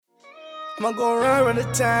I'ma go around the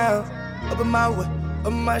town, up in my way,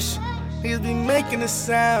 up my shit. Niggas be making a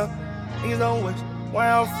sound. Niggas don't wish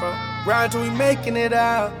where I'm from. Ride till we making it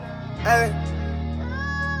out. Ay.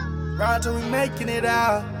 Ride till we making it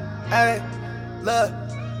out. Ay. Look.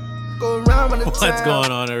 Go around the town. What's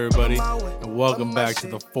going on, everybody? And welcome back to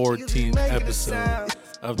the 14th episode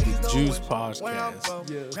of the Juice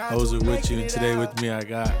Podcast. Those are with you, and today with me I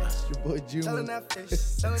got your boy Juma.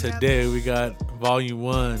 Today we got Volume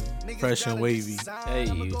 1, Fresh and Wavy. Hey,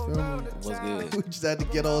 what's good? We just had to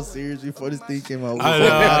get all serious before this thing came out. I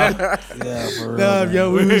know. Yeah, for real. Nah,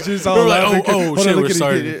 yo, we was just all We were like, laughing. oh, shit, we're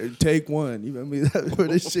starting. Take one. You know what I mean? That's where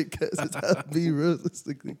this shit goes. It's how to be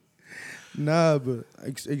realistically. Nah, but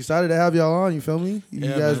excited to have y'all on. You feel me? You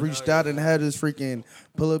guys reached out and had this freaking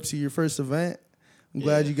pull up to your first event. I'm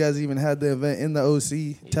glad you guys even had the event in the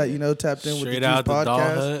OC. Tapped in with the Juice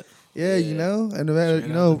Podcast. Yeah, you know, and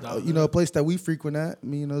a place that we frequent at.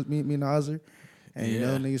 Me and Nazir.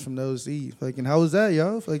 And niggas from the OC. Fucking, how was that,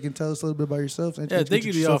 y'all? Fucking tell us a little bit about yourself. Yeah, thank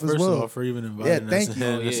you to y'all first of all for even inviting us. Thank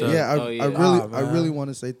you. I really want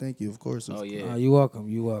to say thank you, of course. Oh yeah, you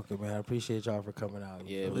welcome, man. I appreciate y'all for coming out.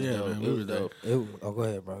 Yeah, it was dope. Go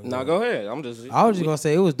ahead, bro. No, go ahead. I was just gonna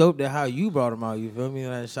say it was dope that how you brought him out. You feel me?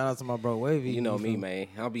 Like, shout out to my bro Wavy. You know me, man.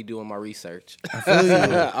 I'll be doing my research. I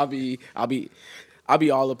feel you. I'll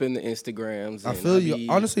be all up in the Instagrams. I feel you.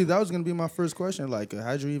 Honestly, that was going to be my first question. Like,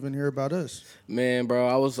 how'd you even hear about us? Man, bro,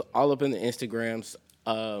 I was all up in the Instagrams.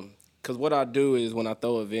 Because what I do is when I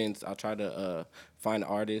throw events, I try to find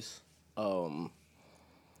artists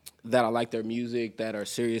that I like their music, that are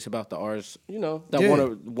serious about the arts,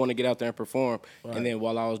 that want to get out there and perform. Right. And then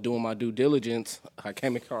while I was doing my due diligence, I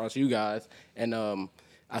came across you guys, and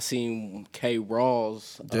I seen K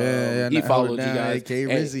Rawls. He followed you guys. K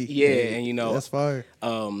Rizzy. And that's fire.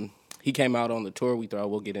 He came out on the tour we throw.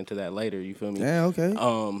 We'll get into that later. You feel me? Yeah, okay.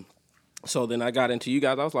 So then I got into you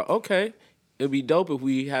guys. I was like, okay, it'd be dope if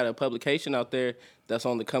we had a publication out there that's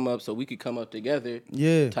on the come up, so we could come up together.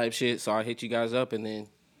 Yeah. Type shit. So I hit you guys up, and then,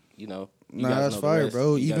 that's fire,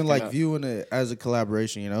 bro. Even like viewing it as a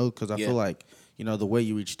collaboration, because I feel like, the way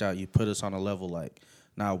you reached out, you put us on a level like.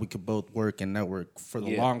 Now we could both work and network for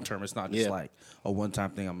the long term. It's not just like a one time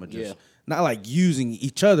thing. I'm gonna just not like using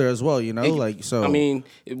each other as well. So. I mean,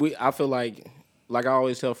 I feel like I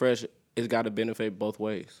always tell Fresh, it's got to benefit both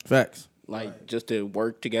ways. Facts. Just to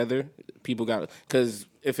work together, people got because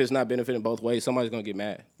if it's not benefiting both ways, somebody's gonna get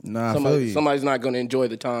mad. Somebody's not gonna enjoy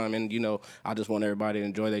the time, and I just want everybody to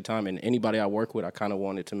enjoy their time. And anybody I work with, I kind of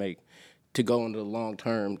wanted to go into the long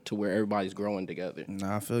term to where everybody's growing together.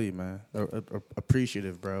 Nah, I feel you, man.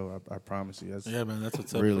 Appreciative, bro. I promise you. That's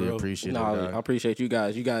what's up. Really appreciative. I appreciate you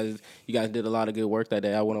guys. You guys did a lot of good work that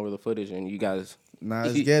day. I went over the footage, and you guys. Nah,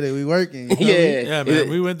 let's get it. We working. Yeah, man.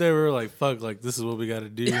 We went there. We were like, fuck, like this is what we got to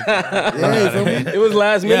do. It was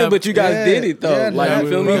last minute, but you guys did it though. You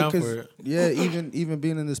feel me? Yeah, even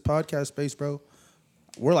being in this podcast space, bro.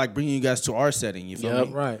 We're like bringing you guys to our setting, you feel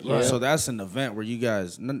me? Right. So that's an event where you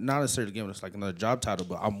guys, not necessarily giving us like another job title,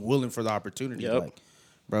 but I'm willing for the opportunity. Yep. Like,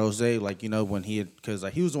 bro, say like, when because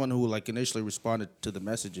he was the one who like initially responded to the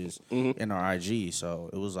messages in our IG. So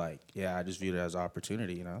it was like, I just viewed it as an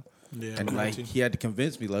opportunity, Yeah. And like he had to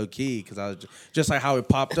convince me low key because I was just like how it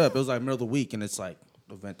popped up. It was like middle of the week and it's like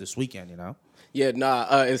event this weekend, Yeah,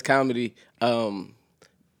 it's comedy. When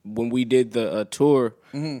we did the tour,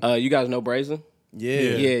 you guys know Brazen?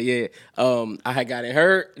 Yeah. I had got in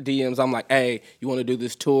her DMs. I'm like, hey, you want to do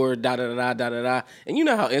this tour? Da da da da da da. And you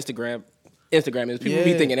know how Instagram is. People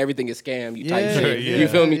be thinking everything is scam. You type shit. You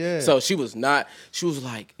feel me? Yeah. So she was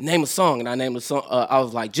like, name a song, and I named a song. I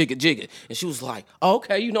was like, Jigga Jigga, and she was like, oh,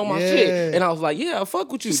 okay, you know my shit. And I was like, yeah, I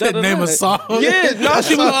fuck with you. You said name a song. Yeah, no,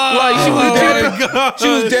 she was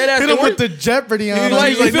dead ass. Hit him with the Jeopardy on.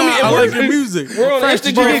 Like, you feel me? I like your music. We're on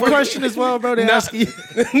Instagram. Question as well, bro. They ask you.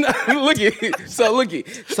 Look it.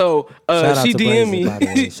 So she DM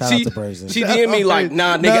me. Shout out to Brazen. She DM me like,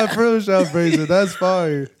 nah, nigga. Nah, bro, shout out Brazen. That's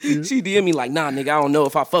fire. She DM me like, nah, nigga, I don't know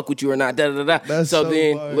if I fuck with you or not. Da da da. That's so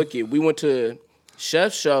then, fire. look it. We went to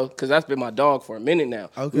Chef's show because that's been my dog for a minute now.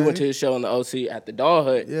 Okay. We went to his show in the OC at the Dog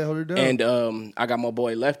Hut. Yeah, hold it down. And I got my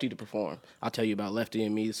boy Lefty to perform. I'll tell you about Lefty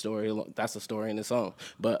and me story. That's a story in its own.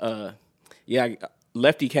 But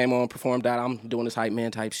Lefty came on, performed out. I'm doing this hype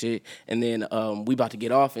man type shit. And then we about to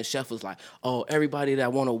get off, and Chef was like, oh, everybody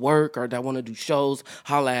that want to work or that want to do shows,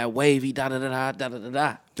 holla at Wavy,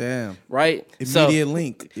 da-da-da-da. Damn. Right? Immediate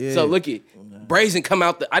link. Yeah. So look it. Brazen come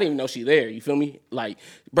out I didn't even know she there. You feel me? Like,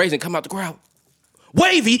 Brazen come out the crowd.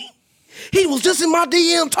 Wavy! he was just in my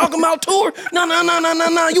DM talking about tour. No,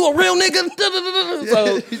 you a real nigga.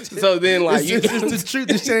 So then like it's the truth.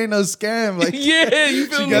 This shit ain't no scam. Like yeah, you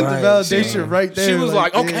feel she me? got the validation right there. She was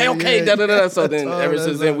like, okay, yeah. So then ever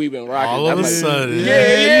since then we've been rocking. All of a sudden.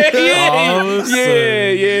 Yeah. All of a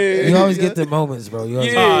sudden. Yeah. You always get the moments, bro. You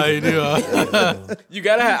always I do. You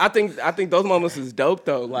gotta have. I think those moments is dope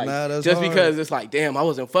though. Like just hard. because it's like, damn, I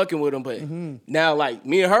wasn't fucking with him, but now like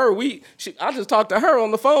me and her, I just talked to her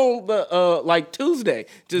on the phone, like Tuesday,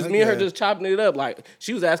 just me and her just chopping it up. Like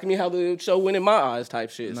she was asking me how the show went in my eyes, type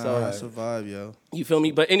shit. Nah, so I survive, yo. you feel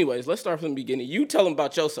me? But anyways, let's start from the beginning. You tell them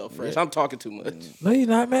about yourself, Fresh. I'm talking too much. No, you're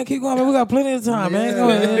not, man. Keep going, man. We got plenty of time, man. Go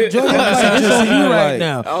ahead. Enjoy your life. It's on you right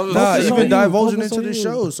now. Nah, even divulging Focus into on the you.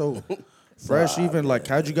 show. So Fresh, even like,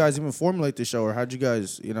 how'd you guys even formulate the show, or how'd you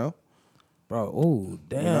guys, Bro, ooh,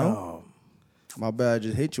 damn. My bad, I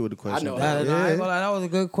just hit you with the question. I know. That, I ain't gonna lie, that was a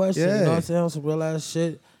good question. Yeah. You know what I'm saying? Some real ass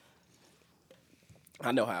shit.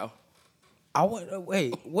 I know how. I went.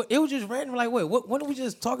 Wait, what? It was just random. Like, wait, what? When are we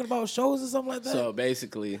just talking about shows or something like that? So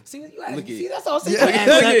basically, see, you look see, at that's all I'm saying. Look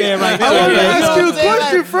at Right I wanted to there. ask you a know what I'm saying?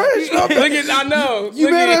 question, Fresh. look at I know. You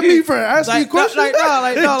Look mad at me for asking you a question?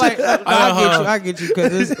 I get you,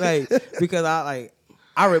 because it's like, because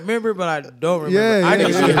I remember, but I don't remember. Yeah, I yeah, get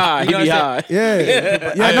yeah. you. high. You know He be what I'm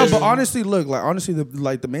high. Yeah, no, but honestly, look,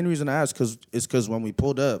 the main reason I asked is because when we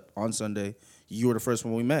pulled up on Sunday, you were the first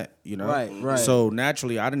one we met, Right. So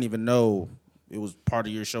naturally, I didn't even know it was part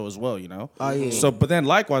of your show as well, Oh, yeah. So, but then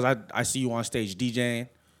likewise, I see you on stage DJing,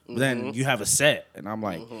 but then you have a set, and I'm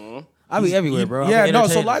like, I be everywhere, bro. yeah, I be no. So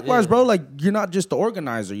entertaining, likewise, yeah. bro, like you're not just the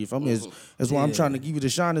organizer, you feel me? Is why I'm trying to give you the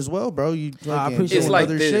shine as well, bro. You I fucking appreciate It's doing like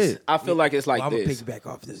other this. shit. I feel like it's like I'm gonna this. pick back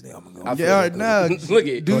off this thing. I'm gonna go. I feel Yeah, all right, nah. Look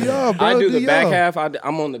at Do y'all, bro? I do the back y'all. half.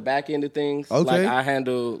 I'm on the back end of things. Okay. Like I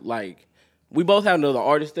handle like we both handle the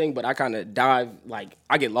artist thing, but I kind of dive like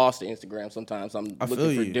I get lost to Instagram sometimes. I'm I feel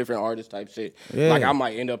looking for you. different artist type shit. Yeah. Like I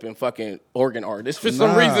might end up in fucking organ artist for some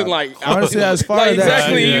Nah. reason. Like Honestly, that's fire like, that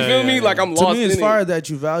exactly. you- You feel me? Yeah. Like I'm To lost me, it's in fire it. that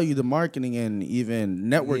you value the marketing and even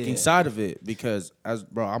networking side of it, because I'm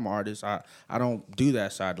an artist. I don't do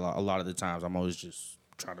that side a lot of the times. I'm always just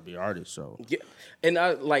trying to be an artist. So Yeah. And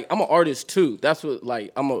I'm an artist too. That's what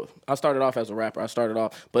I started off as a rapper.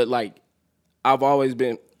 But like I've always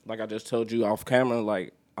been, like I just told you off camera,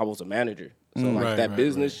 like I was a manager. So like Right, that right,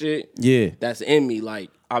 business shit, Yeah. that's in me. Like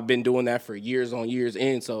I've been doing that for years on years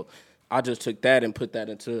in. So I just took that and put that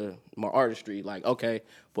into my artistry. Like, okay,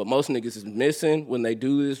 what most niggas is missing when they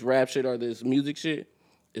do this rap shit or this music shit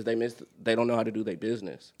is they don't know how to do their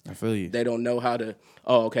business. I feel you. They don't know how to,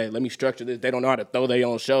 okay, let me structure this. They don't know how to throw their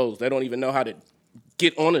own shows. They don't even know how to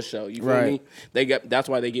get on a show. You feel Right. me? That's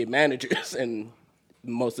why they get managers and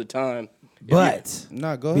most of the time. But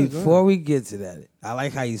Nah, go ahead. before we get to that, I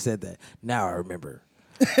like how you said that. Now I remember.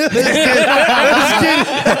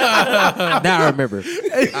 Now I remember.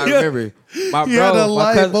 I remember. My He had a bro, light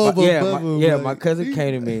my cousin, bulb yeah, above him, yeah, like- my cousin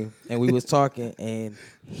came to me and we was talking and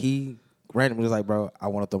he randomly was like, "Bro, I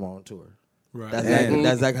want to throw my own tour." Right. That's Damn.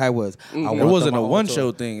 exactly how it was. I It wanna wasn't throw a my own one tour.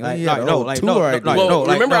 show thing. Like, He had a no, whole like, tour no, idea. like, Well, no,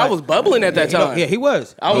 like, remember, no, I like- was bubbling at that time. Yeah, he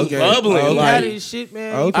was. I was Okay. bubbling. Okay. He Like, had his shit,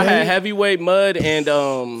 man. Okay. I had heavyweight mud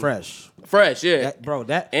and Fresh. fresh, yeah. That, bro,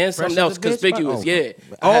 that And Fresh something as else a bitch, conspicuous, bro. yeah.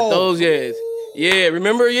 I had those, yes. Yeah,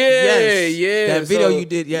 remember? Yeah, Yes. yeah. That video you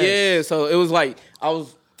did, yes. Yeah, so it was like, I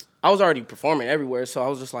was already performing everywhere, so I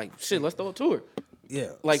was just like, shit, let's throw a tour. Yeah.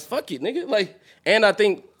 Like, fuck it, nigga. Like, and I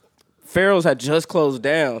think Pharaoh's had just closed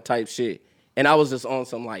down type shit. And I was just on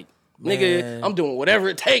some like, nigga, Man. I'm doing whatever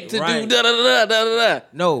it takes to Right. do da-da-da-da-da-da.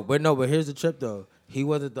 No, but here's the trip though. He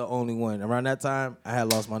wasn't the only one. Around that time, I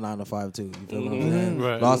had lost my 9 to 5 too. You feel what I'm saying?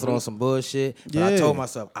 Right. Lost it on some bullshit. But I Yeah. told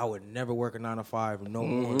myself I would never work a 9 to 5 no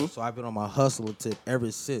more. So I've been on my hustle tip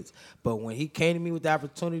ever since. But when he came to me with the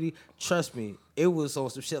opportunity, trust me, it was on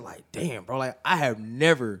some shit like, damn, bro. Like I have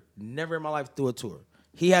never in my life threw a tour.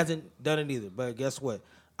 He hasn't done it either. But guess what?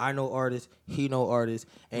 I know artists, he know artists,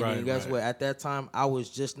 and then Right, guess right. what? At that time, I was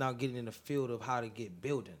just now getting in the field of how to get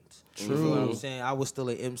buildings. You feel what I'm saying? I was still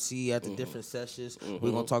an MC at the different sessions. We're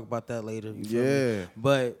gonna talk about that later. You feel me? Yeah.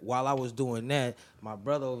 But while I was doing that, my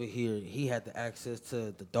brother over here, he had the access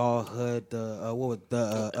to the Dog Hood,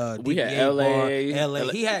 We had DBA LA. bar,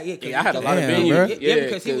 LA. He had, 'cause Yeah, I had a lot of Damn, venues. bruh. Yeah,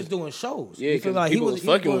 because he was doing shows. Yeah, you feel me? 'cause Like he people was was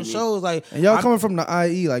fucking doing with me. shows. Like And y'all I'm- coming from the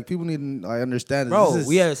IE, like people need to understand this. Bro, this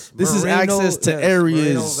is, yes, this is Moreno, access to yes, areas.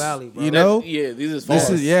 Moreno Valley, bro. You know, Yeah, these is this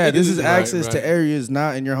far. is this is Right, access right. to areas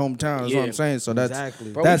not in your hometown. That's what Yeah. I'm saying. So that's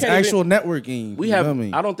Exactly. Bro, we that's can't actual networking. We you have. feel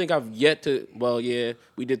me? I don't think I've yet to. Well, yeah,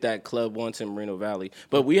 we did that club once in Moreno Valley,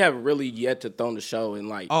 but we haven't really yet to throw the show in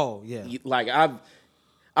like. Oh, yeah. Like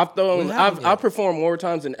I've thrown. We haven't I've yet. performed more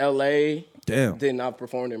times in LA Damn. Then I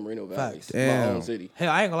performed in Moreno Valley, Facts. my Damn. own city. Hey,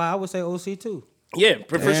 I ain't gonna lie. I would say OC too. Yeah,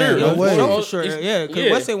 for Damn, sure. no way. For sure. Yeah, because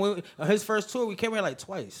Yeah. Wesley, when his first tour, we came here like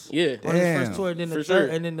twice. Yeah. On his Damn. first tour, and then the For third,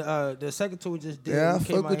 sure. and then the second tour we just did. Yeah, I we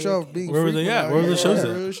came fuck out with here. y'all being Where were they frequent at? out Where were the here. shows Yeah,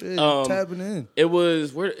 at? real shit. Tapping in. It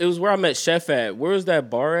was where I met Chef at. Where was that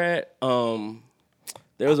bar at?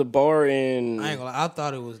 There was a bar in. I ain't gonna lie. I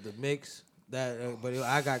thought it was the mix that,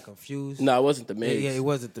 I got confused. No, it wasn't the mix. Yeah, it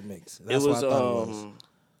wasn't the mix. That's it was. what I thought it was.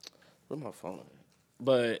 Where's my phone?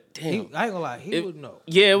 But damn, I ain't gonna lie. He would know.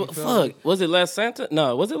 Yeah, You feel fuck. me? Was it Last Santa?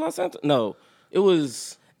 No, was it Last Santa? No, it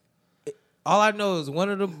was. All I know is one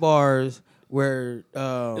of the bars where. It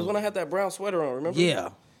was when I had that brown sweater on. Remember? Yeah.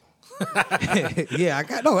 Yeah, I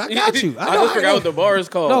got you. I just forgot what the bar is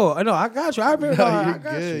called. No, I got you. I remember. No, I you're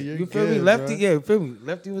got good. you. You're You feel me? good, Lefty, bro. yeah, you feel me?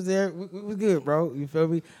 Lefty was there. We was good, bro. You feel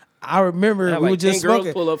me? I remember I had we like were 10 just girls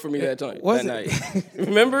smoking. pull up for me that time. Was that it? night.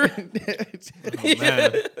 Remember?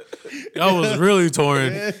 Man, y'all was really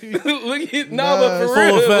torn. Look at Nah, but for full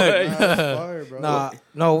real. effect. like- That's fire, bro.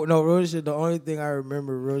 No, real shit. The only thing I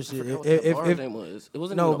remember, real shit. forgot what that bar If, name was. It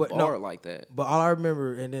wasn't no, even a but bar no. like that. But all I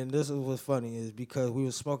remember, and then this is what's funny, is because we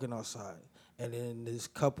were smoking outside, and then this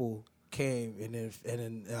couple came, and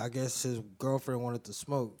then I guess his girlfriend wanted to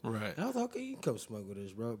smoke. Right. And I was like, okay, you can come smoke with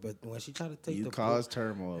us, bro. But when she tried to take You the caused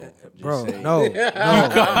turmoil. bro, Just saying. no,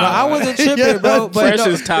 I wasn't tripping, bro. But Fresh no,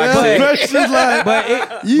 is toxic. Fresh is like,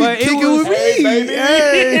 but you it kick it was- with me.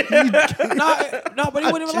 Hey. no, but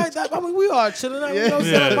it wasn't even like that. I mean, we are chilling out. You know what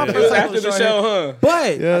I'm Yeah. saying? My It was first after the show, huh?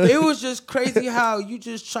 But Yeah. it was just crazy how you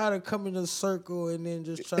just try to come in a circle and then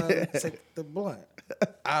just try to take the blunt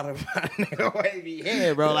out of my nigga Wavy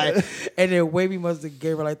head, bro. Like, and then Wavy must have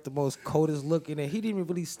gave her like the most coldest look, and then he didn't even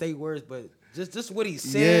really say words, but just what he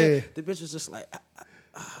said, Yeah. the bitch was just like,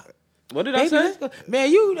 What did I baby, say? let's go. Man,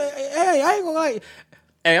 you, hey, I ain't gonna like.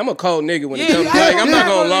 Hey, I'm a cold nigga when it Yeah, comes. I Like, ain't I'm not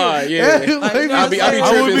gonna gonna lie. Yeah, Like, you know I be what I'm saying? tripping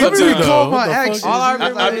I would be sometimes. too, Call though. my What the fuck? actions. All I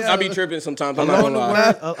remember I be tripping sometimes. I'm not along gonna the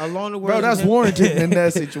lie. words, along the words. Bro, of that's him- warranted in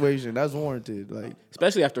that situation. That's warranted. Like,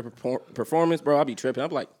 Especially after performance, bro. I be tripping.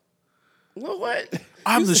 I'm like, you know what?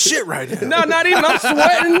 I'm the shit right now. No, not even. I'm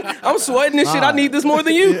sweating. I'm sweating and shit. I need this more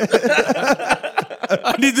than you.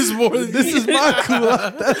 I need this more than this is my cool.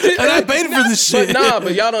 and I paid for this But shit.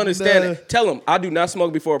 but y'all don't understand it. Tell them I do not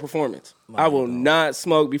smoke before a performance. I will not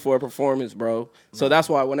smoke before a performance, bro. So that's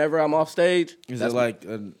why whenever I'm off stage, Is that's it like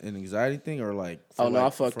an anxiety thing or like? oh no, like, I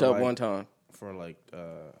fucked for up like- one time. For like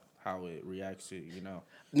how it reacts to No,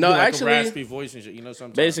 You like actually, a raspy voice and shit. You know,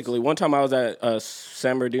 sometimes basically, one time I was at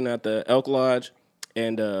San Bernardino at the Elk Lodge,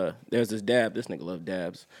 and there's this dab. This nigga love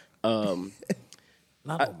dabs.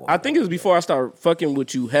 I think it was before I started fucking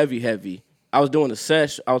with you heavy. I was doing a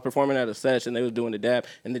sesh. I was performing at a sesh, and they was doing the dab.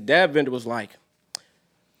 And the dab vendor was like,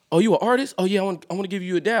 "Oh, you an artist? Oh yeah, I want to give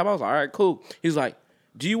you a dab." I was like, "All right, cool." He's like,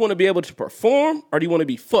 "Do you want to be able to perform, or do you want to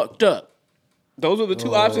be fucked up?" Those were the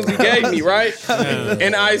two options he gave me, right?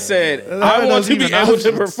 And I said, I want to be able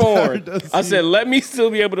to perform. I said, let me still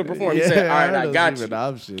be able to perform. He said, all right, I got you.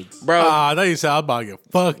 Options. Bro, I thought you said I was about to get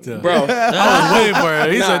fucked up. bro. I was waiting for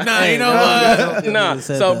it. He said, nah, you know what? Nah.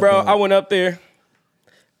 said So, that, bro, though. I went up there.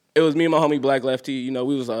 It was me and my homie Black Lefty. You know,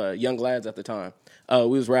 we was young lads at the time. We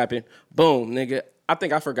was rapping. Boom, nigga. I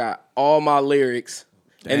think I forgot all my lyrics.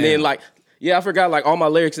 And then, I forgot, all my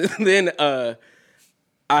lyrics. And then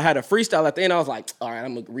I had a freestyle at the end. I was like, all right,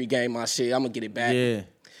 I'm going to regain my shit. I'm going to get it back. Yeah.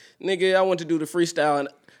 Nigga, I went to do the freestyle, and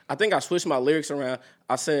I think I switched my lyrics around.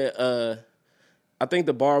 I said, I think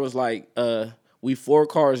the bar was like, we 4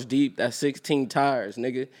 cars deep, that's 16 tires,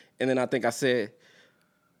 nigga. And then I think I said,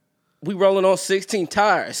 we rolling on 16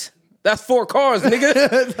 tires. That's 4 cars, nigga.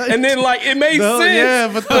 And then, it made sense. Yeah,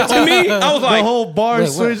 but to me, I was the like, whole bar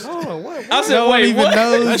switched. I said, wait, what?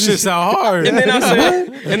 That shit sound hard. And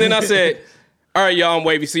then I said, all right, y'all, I'm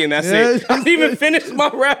Wavy C, and that's it. I didn't even finish my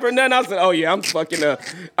rap or nothing. I said, oh, yeah, I'm fucking up.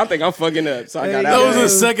 I think I'm fucking up. So I got That out was of the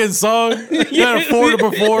second song. You had 4 to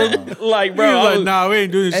perform. there. Like, Bro, bro, I like, was- nah, we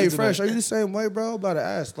ain't doing this Hey, shit Fresh, tonight. are you the same way, bro? About to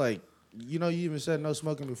ask, you even said no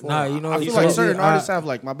smoking before. Nah, you know I what's feel like crazy? certain artists have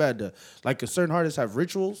my bad. Like a certain artists have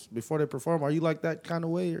rituals before they perform. Are you like that kind of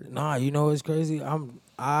way? Or? Nah, you know what's crazy?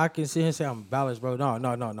 I can sit here and say I'm balanced, bro. No.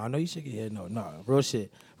 I know you shook your head. No, real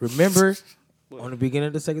shit. Remember, on the beginning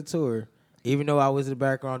of the second tour, even though I was in the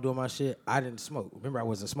background doing my shit, I didn't smoke. Remember, I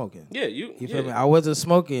wasn't smoking. yeah, you feel me? I wasn't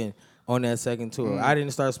smoking on that second tour. I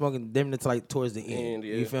didn't start smoking them until towards the end.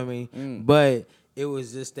 Yeah. You feel me? But it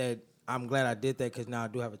was just that I'm glad I did that because now I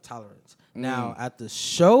do have a tolerance. Now at the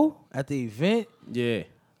show, at the event, Yeah.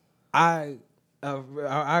 I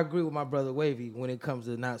agree with my brother Wavy when it comes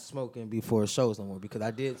to not smoking before shows no more because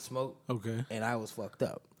I did smoke. Okay. And I was fucked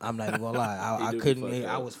up. I'm not even gonna lie. I do be couldn't. fucked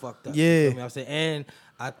I up. was fucked up. Yeah. You feel me? I'm saying, and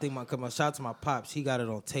I think my shout out to my pops. He got it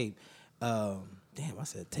on tape. Damn, I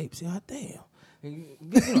said tape. See, damn. You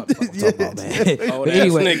know what the fuck I'm talking about, man. Oh, But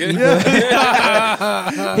anyway, nigga.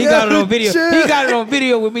 he got it on video. He got it on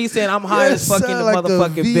video with me saying I'm high as fucking the like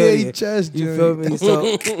motherfucking VHS billion. You feel me?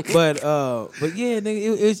 So, but yeah,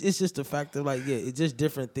 nigga, it's just the fact of like, yeah, it's just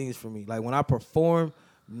different things for me. Like when I perform,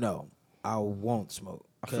 no, I won't smoke.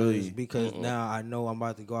 Because now I know I'm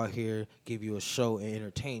about to go out here, give you a show, and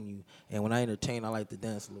entertain you. And when I entertain, I like to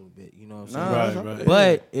dance a little bit. You know what I'm saying? Right.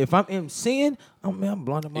 But if I'm MCing, I'm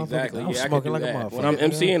blowing the motherfucker. Exactly. I'm Yeah, smoking I like can do a that. motherfucker. When I'm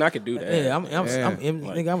MCing, I could do that. Yeah, nigga, I'm smoking. I'm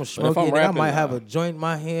Nigga, I rapping, might have nah. a joint in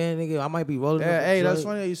my hand. Nigga, I might be rolling. Yeah, up a hey, that's joint.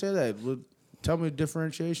 funny that you say that. Well, tell me the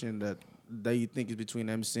differentiation that you think is between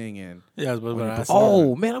emceeing and. Yeah, I was about to ask.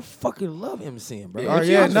 Oh man, I fucking love MCing, bro. Oh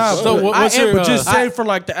yeah, nah. So but what's your, but just say for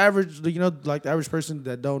like the average, like the average person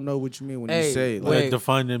that don't know what you mean when you say it. Like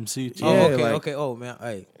define MC too. Yeah, Okay. Oh man,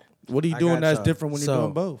 hey, What are you I doing got that's y'all. different when you're So,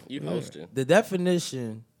 doing both? You hosting. the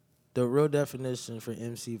definition, the real definition for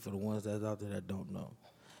MC for the ones that's out there that don't know,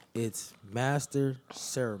 it's master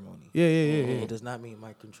ceremony. Yeah. It does not mean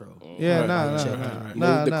mic control. Yeah, Right, nah.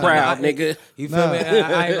 Move the crowd, nigga. You feel me?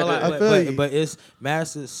 I ain't gonna lie, I feel you. but it's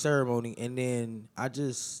master ceremony, and then I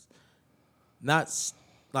just not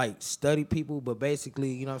like study people, but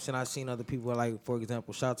basically, you know what I'm saying? I've seen other people, like, for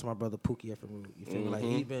example, shout out to my brother Pookie Efferu. You feel me? Like,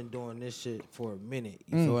 he's been doing this shit for a minute.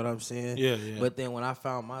 You feel what I'm saying? Yeah. But then when I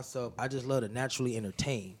found myself, I just love to naturally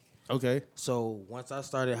entertain. Okay. So once I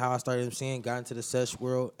started MCing, got into the sesh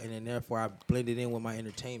world, and then therefore I blended in with my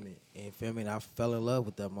entertainment. And you feel me? And I fell in love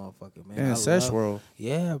with that motherfucker, man. And sesh world.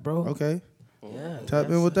 Yeah, bro. Okay. Yeah. Tap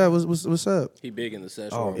in with that. What's up? He big in the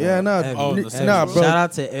session. Oh, Yeah, nah, Heavy. the nah, sesh bro. Shout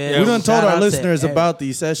out to Ed. We done told Shout our out to listeners Ed. about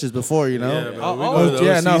these sessions before, you know. Yeah, bro. We Oh, go to the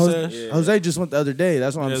Yeah, OC no, sesh. Jose just went the other day.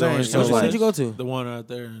 That's what I'm Yeah, the saying. Orange So, County Which one like, did you go to? The one out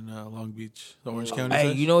there in Long Beach, the Orange County. Hey,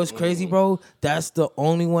 sesh. you know what's crazy, bro? That's the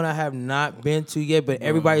only one I have not been to yet, but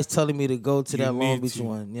everybody's telling me to go to You that Long need Beach to.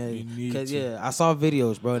 one. Yeah, You need because to. I saw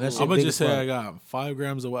videos, bro. And that shit I'm gonna big just as say fuck. I got 5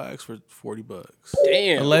 grams of wax for $40.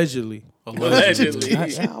 Damn. allegedly. Allegedly.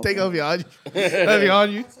 Take off your on you. Have you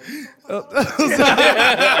on you?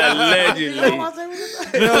 Allegedly.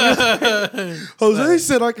 Jose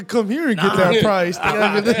said I could come here and get that price.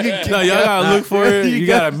 No, y'all gotta look for it. You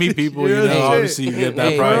gotta meet people. You Yeah, know, shit. obviously you get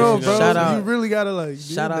that Hey, price. Bro, you know? bro, Shout out. you really gotta like.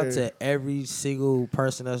 Shout out to every single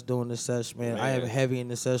person that's doing the sesh, man. I am heavy in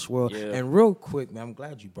the sesh world. Yeah. And real quick, man, I'm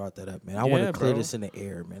glad you brought that up, man. I want Yeah, to clear bro. this in the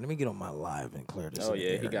air, man. Let me get on my live and clear this Oh, in the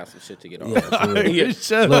yeah, air. he got some shit to get on. Yeah, for real. Yeah.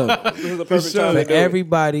 Shut up. Look, This is the perfect time for to do it.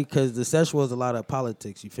 everybody, because the sesh was a lot of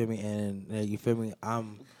politics, you feel me? And you feel me? I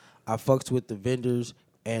fucks with the vendors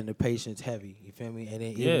and the patients heavy, you feel me? And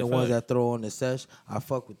then even the ones that throw on the sesh, I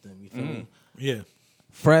fuck with them, you feel me? Yeah.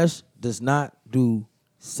 Fresh does not do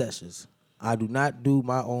sessions. I do not do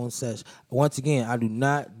my own sesh. Once again, I do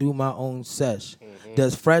not do my own sesh.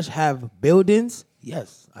 Does Fresh have buildings?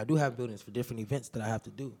 Yes, I do have buildings for different events that I have to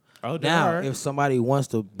do. Oh, now, alright. if somebody wants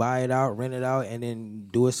to buy it out, rent it out, and then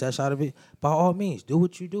do a sesh out of it, by all means, do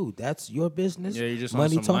what you do. That's your business. Yeah, you're just on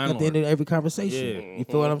money some talk at the end of every conversation. Yeah. You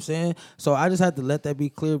feel what I'm saying? So I just had to let that be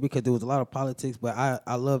clear because there was a lot of politics, but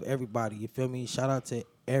I love everybody. You feel me? Shout out to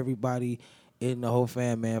everybody in the whole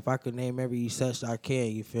fam, man. If I could name every sesh I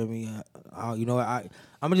can, you feel me? I'm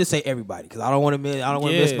gonna just say everybody because I don't want to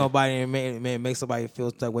miss nobody and make somebody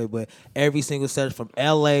feel that way. But every single sesh from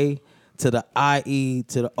LA to the IE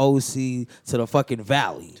to the OC to the fucking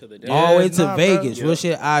Valley, To the all the way to nah, Vegas. bro. Real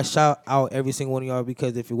shit. I shout out every single one of y'all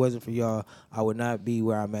because if it wasn't for y'all, I would not be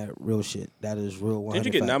where I'm at. Real shit. That is real. 100 Did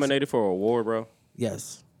you get facts. nominated for an award, bro?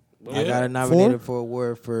 Yes. Yeah. I got nominated for a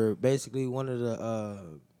award for basically one of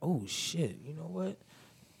the oh shit, you know what?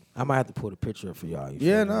 I might have to pull the picture up for y'all. You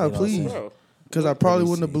Yeah, feel me? nah, You know what I'm please. saying? Bro. Because I probably me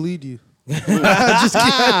wouldn't have see. believed you. What was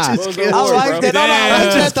the I award, like bro? that.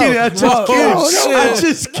 I'm just kidding. I'm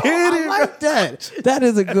just kidding. I like that. That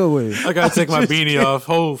is a good one. I gotta take my beanie off.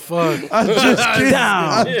 Oh fuck. I'm just kidding.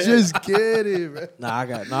 Down. I'm just kidding, bro.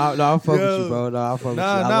 I'll fuck with you, bro. I'll fuck with you.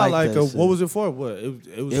 I Nah, like that shit. what was it for? What?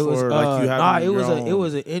 It was It was for like you having it was your a own-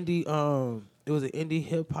 it was an indie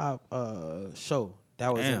hip hop show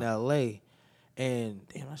that was in LA, and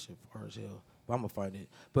damn, that shit far as hell. But I'm gonna find it.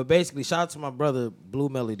 But basically, shout out to my brother Blue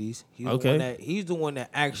Melodies. He's the one that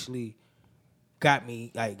actually got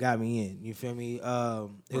me in. You feel me?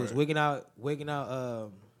 It was wigging out.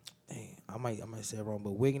 Dang, I might say it wrong,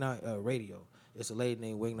 but Wigging Out Radio. It's a lady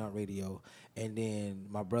named Wigging Out Radio, and then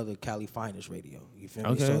my brother Cali Finest Radio. You feel me?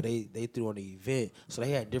 Okay. So they threw on the event, so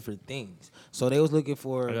they had different things. So they was looking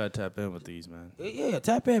for. I gotta tap in with these, man. Yeah,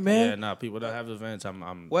 tap in, man. Yeah, nah, people that have events,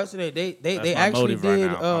 I'm. What's today? They that's my actually motive right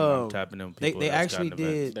did. now. I'm tapping in with They people that's actually gotten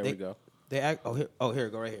events. did. There we go. Here,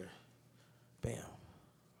 go right here. Bam.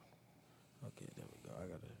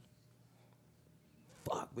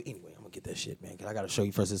 block. But anyway, I'm gonna get that shit, man, because I gotta show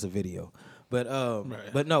you first. It's a video. But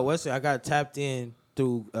no, I got tapped in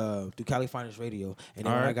through Cali Finance Radio, and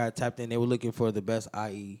then when I got tapped in, they were looking for the best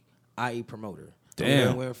IE promoter. Damn.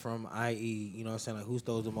 So we went from IE, you know what I'm saying, like who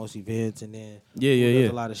throws the most events, and then who does yeah.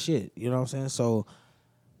 a lot of shit, you know what I'm saying? So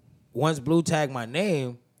once Blue tagged my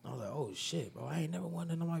name, I was like, oh shit, bro, I ain't never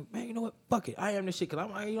won. And I'm like, man, you know what? Fuck it, I am this shit, cause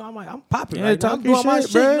I'm popping. Yeah, Right now. I'm doing my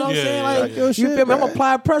shit, you know what I'm saying? Like, you shit, feel me? I'm bro.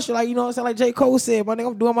 applying pressure, like, you know what I'm saying? Like J. Cole said, my nigga,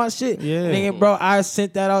 I'm doing my shit. Yeah. Nigga, bro, I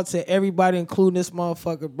sent that out to everybody, including this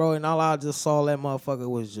motherfucker, bro, and all I just saw that motherfucker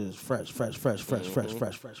was just fresh.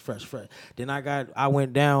 Then I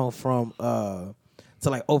went down from to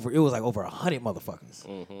like over 100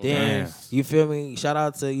 motherfuckers. Then you feel me? Shout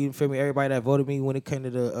out to everybody that voted me when it came to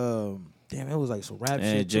the it was like some rap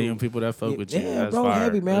shit. Genuine people that fuck with you. Yeah, That's bro, fire.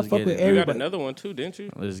 heavy man. I Let's fuck get with it. everybody. You got another one too, didn't you?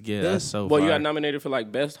 Let's get it. That's so Well, you fire. got nominated for like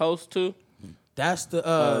best host too. That's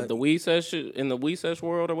the Weed Sesh in the Weed Sesh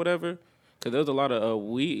world or whatever. Because there's a lot of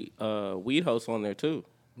weed hosts on there too.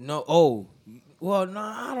 Well, no,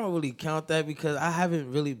 I don't really count that because I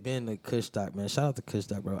haven't really been to Kush Stock, man. Shout out to Kush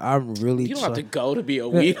Stock, bro. I'm really. You don't have to go to be a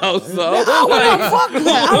weed host, though. Fuck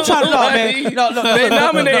that. I'm trying to man. No, they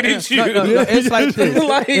nominated you. No, it's like this.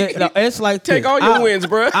 It's like Take this. all your wins,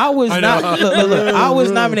 bro. I was not. Look. I was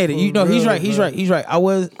nominated. You know, he's right. I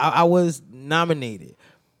was nominated,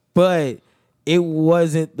 but it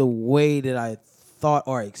wasn't the way that I thought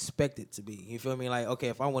or expected to be. You feel me? Like, okay,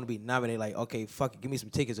 if I want to be nominated, like, okay, fuck it, give me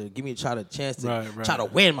some tickets or give me a chance to try to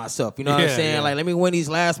win myself. You know what I'm saying? Yeah. Like, let me win these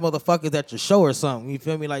last motherfuckers at your show or something. You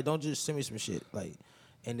feel me? Like, don't just send me some shit. Like,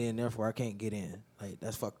 and then therefore I can't get in. Like,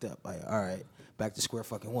 that's fucked up. Like, all right, back to square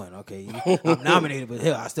fucking one. Okay, I'm nominated, but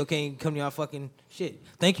hell, I still can't come to y'all fucking shit.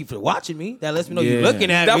 Thank you for watching me. That lets me know you're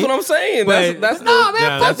looking at me. That's what I'm saying. That's no,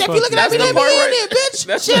 man, fuck that. If you looking at me, let me in there,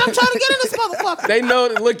 bitch. Shit, I'm trying to get in this motherfucker. They know.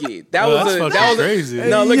 Look it. That was crazy.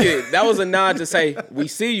 No, look it. That was a nod to say, we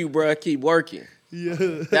see you, bro. Keep working. Yeah,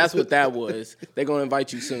 that's what that was. They're gonna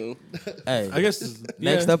invite you soon. Hey, I guess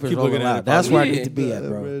next up is Rolling Loud. That's where I need to be at,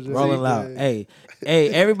 bro. Rolling Loud. Hey,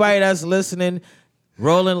 everybody that's listening,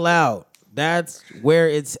 Rolling Loud. That's where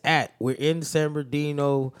it's at. We're in San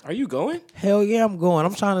Bernardino. Are you going? Hell yeah, I'm going.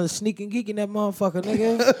 I'm trying to sneak and geek in that motherfucker,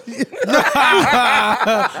 nigga.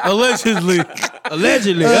 Allegedly.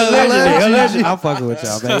 I'm fucking with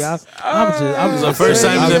y'all, man. I'm just the first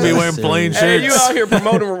time you're gonna be wearing plain shirts. Hey, you out here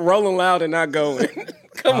promoting Rolling Loud and not going.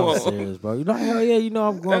 Come on. Serious, bro. You know, hell yeah, you know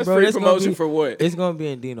I'm going, that's bro. That's free promotion for what? It's gonna be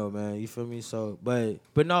in Dino, man. You feel me? So, but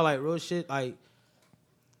no, like real shit, like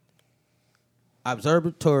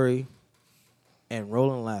Observatory and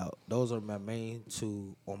Rolling Loud. Those are my main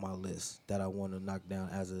two on my list that I want to knock down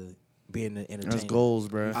as being an entertainer. That's goals,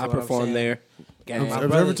 bro. I performed there.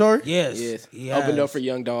 Observatory? Yes. Opened up for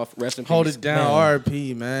Young Dolph. Rest in peace. Hold it down,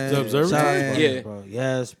 RP, man. The Observatory? Yeah. Bro.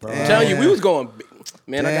 Yes, bro. I'm telling you, we was going.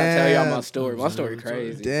 Man, I gotta tell y'all my story. My story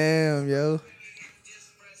crazy. Damn, yo.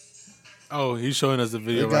 Oh, he's showing us the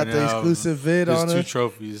video They right got now. the exclusive vid There's on two it.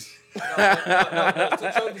 trophies. Hey,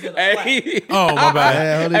 Oh, my bad.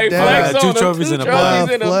 Hey, hold it hey, down. flex on Two them. trophies and a trophies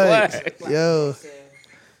and a Flex. flag. Yo.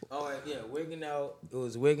 Oh yeah, Wigging Out. It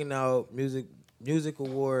was Wigging Out Music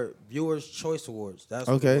Award, Viewers Choice Awards. That's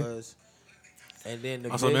what it was. And then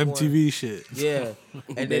the On some big MTV one, shit. yeah.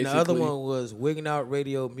 And then the other Basically. one was Wigging Out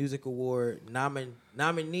Radio Music Award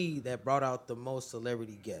nominee that brought out the most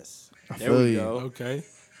celebrity guests. There we go. Okay.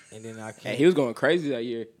 And then I Hey, can't. he was going crazy that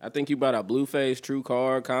year. I think you brought out Blueface, True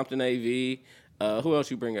Card, Compton AV. Who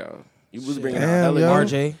else you bring out? You was bringing out Damn, hella yo.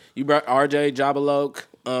 RJ. You brought RJ, Jabaloke.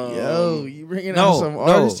 Yo, you bringing out some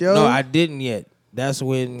artists, yo? No, I didn't yet. That's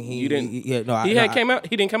when he. You didn't? He Came out.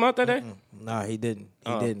 He didn't come out that day. Nah, he didn't.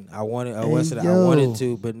 He didn't. I Hey, wanted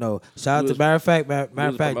to, but no. Shout out to matter of fact,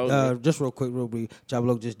 promoting it. just real quick, real brief.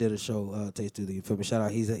 Jabaloke just did a show. Taste to the you feel me? Shout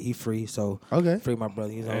out. He free. So Okay. free my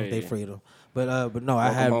brother. You know Hey. they freed him. But no, I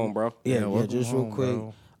Welcome have home, bro. Yeah, welcome just real home, quick.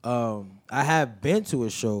 bro. I have been to a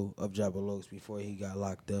show of Jabaloke's before he got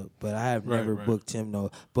locked up, but I have never right. booked him.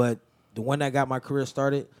 No, but the one that got my career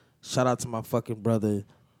started. Shout out to my fucking brother,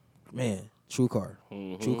 man. True Car.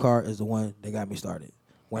 True Car is the one that got me started.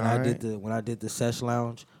 When I did the Sesh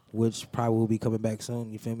Lounge, which probably will be coming back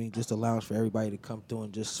soon. You feel me? Just a lounge for everybody to come through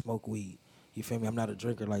and just smoke weed. You feel me? I'm not a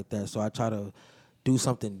drinker like that, so I try to do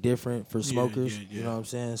something different for smokers. yeah. You know what I'm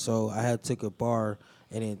saying? So I had took a bar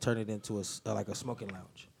and then turned it into like a smoking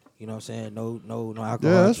lounge. You know what I'm saying? No alcohol.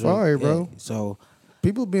 Yeah, that's drink. fire, bro. Yeah, so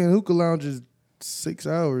People be in hookah lounges 6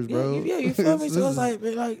 hours, bro. yeah, you feel me? So it's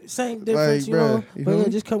like same difference, you bruh, know. you But feel yeah,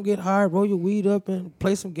 me? just come get high, roll your weed up, and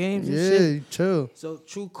play some games and shit. Yeah, you chill. So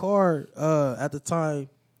True Card, at the time,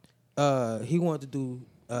 he wanted to do.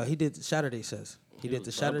 He did Saturday sets. He did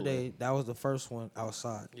the Saturday. That was the first one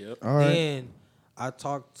outside. Yep. All right. Then I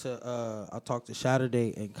talked to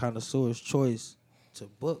Saturday and Connoisseur's Choice to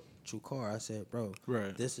book True Car. I said, bro,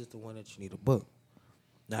 this is the one that you need to book.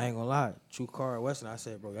 Now I ain't gonna lie, True Car at Western. I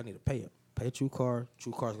said, bro, y'all need to pay him. Pay True Car.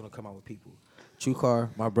 True Car's gonna come out with people. True Car,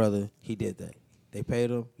 my brother, he did that. They paid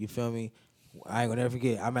him. You feel me? I ain't gonna never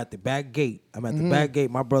forget. I'm at the back gate.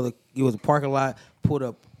 My brother, he was a parking lot, pulled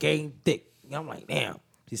up game thick. I'm like, damn.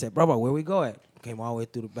 He said, bro, where we go at? Came all the way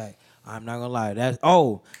through the back. I'm not gonna lie. That's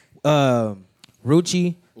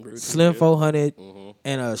Rucci, Slim 400,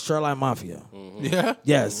 and Shoreline Mafia. Yeah.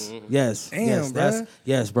 Yes. Damn, bro.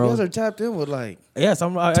 Yes, bro. You guys are tapped in with like. Yes,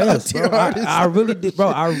 yes, bro. I really did, bro.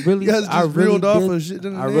 I really, You guys just I really reeled off did. of shit,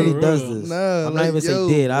 didn't I they? really does this. Nah, I'm like, not even yo,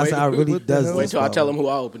 say did. I said I really what the does hell? this. Wait till I tell him who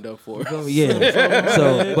I opened up for. Yeah.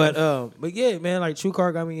 So, but yeah, man. Like True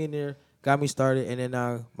Car got me in there, got me started, and then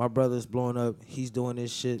now my brother's blowing up. He's doing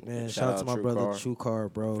this shit, man. Shout out to my True brother Car. True Car,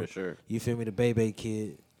 bro. For sure. You feel me? The Bebe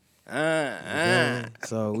kid.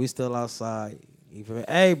 So we still outside. You feel me?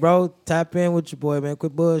 Hey, bro, tap in with your boy, man.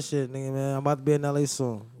 Quit bullshit, nigga, man. I'm about to be in LA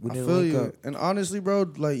soon. We I need to feel link you. up. And honestly,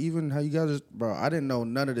 bro, like even how you guys, bro, I didn't know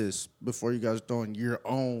none of this before you guys throwing your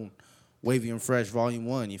own Wavy and Fresh Volume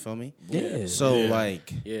 1, you feel me? Yeah. So,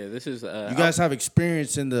 like, Yeah, this is. you guys have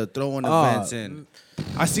experience in the throwing events, and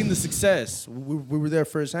I seen the success. We were there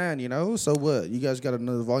firsthand, you know? So, what? You guys got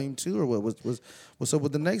another Volume 2, or what? What's up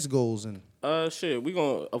with the next goals? And Shit,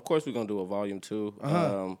 of course we're gonna do a Volume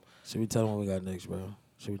 2. Should we tell them what we got next, bro?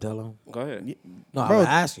 Should we tell them? Go ahead. No, Bro. I'm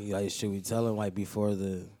asking you. Like, should we tell them like before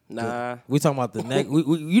the? Nah. We talking about the next.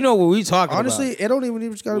 You know what we talking honestly, about? it don't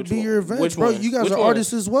even got to Which be one? your events, Which bro. one? You guys Which are one?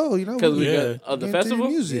 artists as well, you know? Because we Yeah. got the Get into your festival.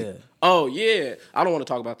 music. Yeah. Oh yeah, I don't want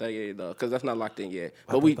to talk about that yet though, because that's not locked in yet.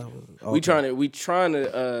 But we trying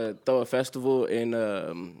to throw a festival in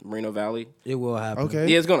Moreno Valley. It will happen. Okay.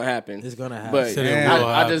 Yeah, it's gonna happen. It's gonna happen. But Said it will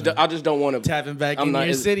I just don't want to Tapping back I'm in not-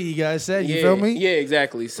 your city, you guys said. Yeah, You feel me? Yeah,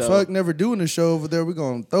 exactly. So Fuck never doing a show over there. We're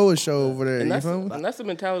going to throw a show over there. and You that's feel me? and that's the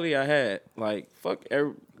mentality I had. Like fuck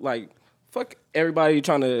everybody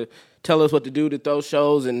trying to tell us what to do to throw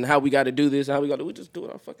shows and how we got to do this and how we got to. We just do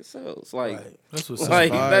it our fucking selves. Like That's what's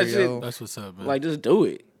like up. that yo. shit. That's what's up, man. Like just do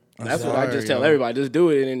it. That's what I fire, just tell yo. everybody. Just do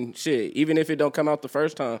it and shit. Even if it don't come out the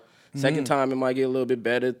first time, second time it might get a little bit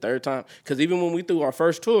better. Third time, because even when we threw our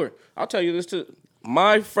first tour, I'll tell you this too.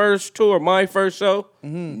 My first tour, my first show,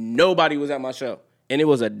 nobody was at my show, and it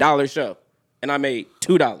was $1 show, and I made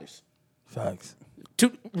 $2. Facts.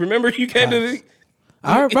 Remember you came to the.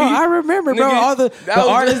 I remember, bro. Nigga, All the that was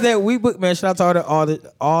artists that we booked, man. Shout out to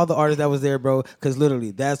all the artists that was there, bro. Because literally,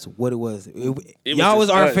 that's what it was. Y'all was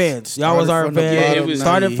just our us. fans. Y'all was our Started from the fans. bottom, Yeah, it was-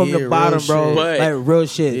 started from now the you bottom, hear bro. real shit. Like real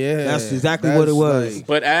shit. Yeah, that's exactly what it that's was. like-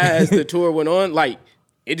 But as the tour went on, like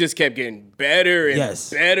it just kept getting better and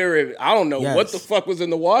Yes. better. And I don't know what Yes. the fuck was in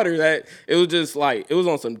the water. That it was just like it was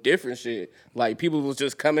on some different shit. Like people was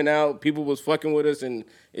just coming out, people was fucking with us, and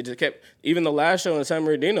it just kept. Even the last show in San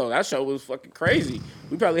Bernardino, that show was fucking crazy.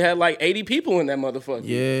 We probably had like 80 people in that motherfucker.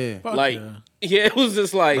 Yeah. Like yeah. yeah, it was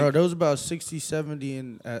just like Bro, there was about 60,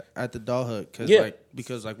 70 at the Doll Hut. Yeah.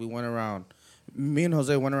 Because we went around. Me and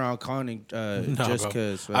Jose went around conning just Nah, bro.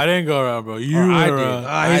 because. I didn't go around, bro. You I went did. around.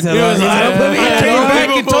 I said, did. "Don't put me I in came that. back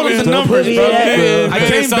and told him the Don't numbers, put me bro. in that, bro. I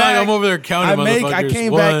Man, came it sound like back. I'm over there counting I motherfuckers.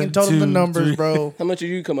 came back 1, and told him the 2, numbers, 3. bro. how much did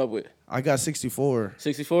you come up with? I got 64.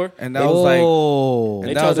 64. And that was like. Oh. And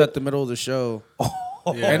They that was told at the middle of the show.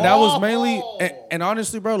 Yeah. And that was mainly, and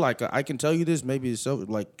honestly, bro, like I can tell you this, maybe it's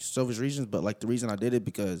selfish reasons, but like the reason I did it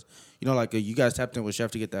because you guys tapped in with Chef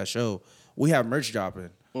to get that show. We have merch dropping,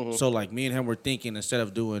 so like me and him were thinking instead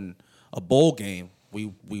of doing a bowl game,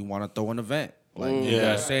 we want to throw an event. Like you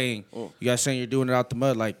guys saying you're doing it out the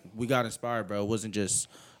mud. Like we got inspired, bro. It wasn't just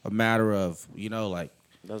a matter of like.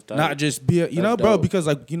 That's dope. Not just be, bro, dope. because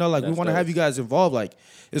we want to dope. have you guys involved. Like,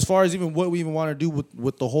 as far as even what we even want to do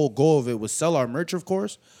with the whole goal of it was sell our merch, of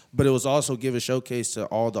course, but it was also give a showcase to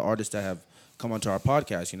all the artists that have come onto our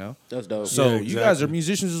podcast. That's dope. So Yeah, you guys are exactly.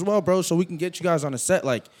 musicians as well, bro. So we can get you guys on a set,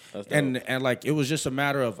 like, That's dope. and like it was just a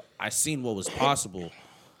matter of I seen what was possible,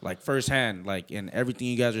 like firsthand, like in everything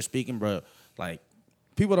you guys are speaking, bro. Like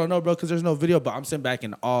people don't know, bro, because there's no video, but I'm sitting back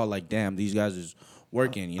in awe, like, damn, these guys is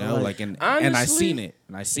working, and I seen it,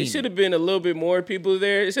 and I seen It should it. have been a little bit more people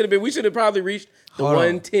there. It should have been. We should have probably reached the Hold on.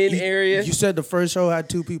 110 area. You said the first show had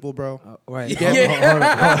 2 people, bro. Right. Hold on.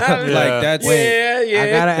 Like that's yeah. I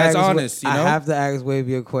gotta That's ask, honest, I have to ask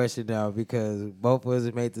Wavy a question now because both of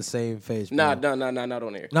us made the same face. bro. Nah, not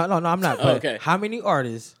on air. No, I'm not. But Okay. How many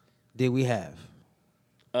artists did we have?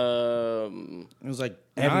 it was like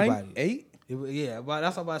Everybody. 9, 8. Yeah, but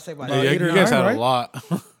that's what I'm about to say. About Yeah, eight you or guys nine, had right? a lot.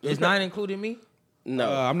 Is 9 including me?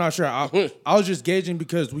 No. I'm not sure. I was just gauging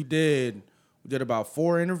because we did about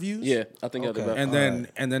 4 interviews. Yeah, I think I did about.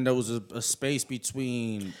 And then there was a space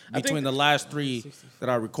between the last 3 that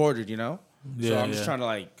I recorded. You know. Yeah, so I'm just trying to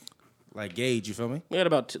like gauge. You feel me? We had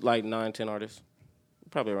about 9, 10 artists,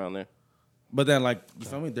 probably around there. But then, like, you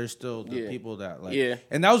feel me? There's still the people that, like... Yeah.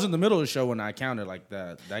 And that was in the middle of the show when I counted, like,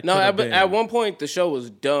 that No, at one point, the show was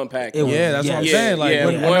done packed. That's what I'm saying. Like, at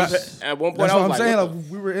one point, that's I was what I'm saying. like,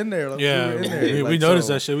 Like, we were in there. Like, Yeah, we were in there. we noticed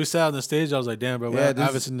that shit. We sat on the stage. I was like, damn, bro, I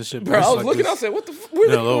haven't seen this shit. bro, I was like looking, this. I said, what the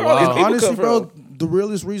where all these people Honestly, come bro, from? the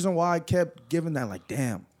realest reason why I kept giving that, like,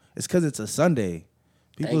 damn, it's because it's a Sunday.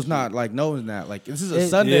 People's not, like, knowing that. Like, this is a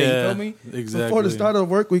Sunday, you feel me? Exactly. Before the start of the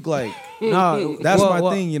work week, like... No, that's my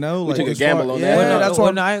thing, you know. Like, took a gamble on that. Yeah, that's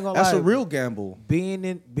what. I ain't gonna that's lie. a real gamble. Being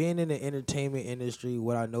in the entertainment industry,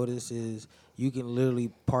 what I noticed is you can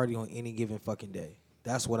literally party on any given fucking day.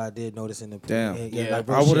 That's what I did notice in the Damn. Like,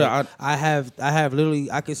 bro, I would've- I have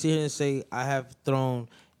literally, I can sit here and say I have thrown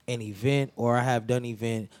an event or I have done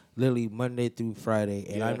event literally Monday through Friday,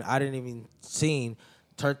 and I didn't even seen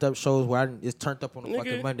turned up shows where it's turned up on a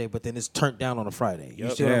fucking Monday, but then it's turned down on a Friday.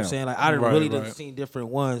 You see what I'm saying? Like, I done really done seen different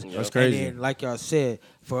ones. That's crazy. And then, like y'all said,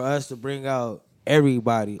 for us to bring out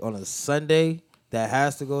everybody on a Sunday that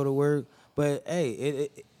has to go to work, but hey,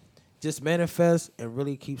 it just manifest and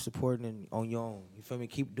really keep supporting on your own. You feel me?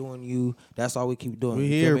 Keep doing you. That's all we keep doing. We You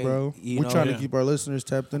here, feel me? bro. You We're trying to keep our listeners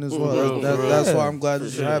tapped in as well. That's why I'm glad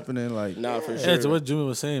this is happening. Like, For Yeah, sure. to what Jimmy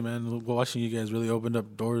was saying, man. Watching you guys really opened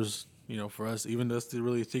up doors, you know, for us, even us to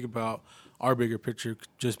really think about our bigger picture.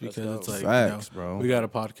 Just because it's like, Facts, you know, bro. we got a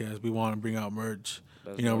podcast, we want to bring out merch.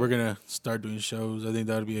 We're gonna start doing shows. I think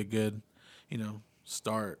that would be a good,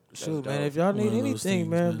 start. Shoot, man, if y'all need One of those anything, things,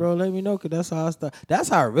 man, bro, let me know, because that's how I started. That's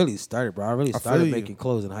how I really started, bro. I really started you. making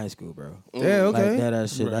clothes in high school, bro. yeah, okay. Like that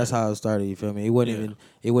shit. That's how it started, you feel me? It wasn't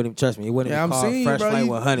even, trust me, it wasn't Yeah, even I'm called seeing you, Fresh bro. Flight You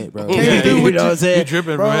 100, bro. can't do what know what I'm saying? You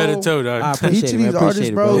dripping Bro, from head to toe, dog. I appreciate each it, of man. these Appreciate artists,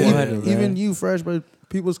 it, bro, 100, man. even you, Fresh, but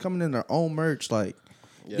people's coming in their own merch, like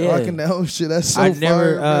Yeah. rocking their own shit. That's so I fire,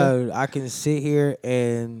 never, bro. I can sit here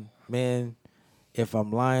and, man, if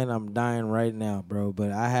I'm lying, I'm dying right now, bro.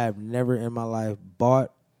 But I have never in my life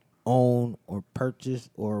bought, owned, or purchased,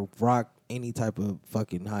 or rocked any type of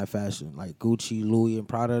fucking high fashion, like Gucci, Louis, and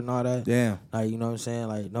Prada and all that. Damn. Like, you know what I'm saying?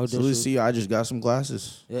 Like, no So disrespect. see, I just got some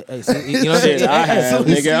glasses. Hey, see, you know what I'm Shit, saying? I have,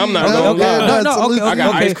 nigga. I'm not Okay, gonna lie. no, I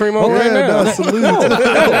got ice cream on right now.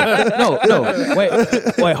 No.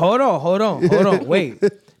 Wait, hold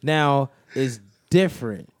on. Now, it's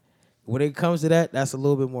different. When it comes to that, that's a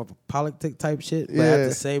little bit more of a politic type shit. But at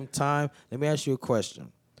the same time, let me ask you a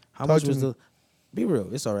question. How much was the... Be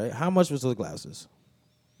real. It's all right. How much was those glasses?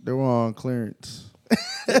 They were on clearance.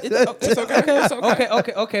 It's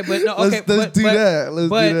okay. But no, okay. Let's do that. Let's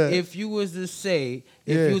do that. If you was to say,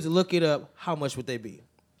 if you was to look it up, how much would they be?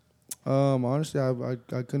 Honestly, I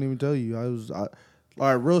couldn't even tell you. All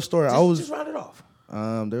right, real story. Just round it off.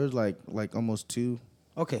 There was like almost 2,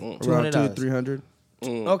 Okay, around 200 or $200. 300.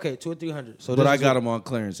 Okay, 200 or 300. So But this I is got what- them on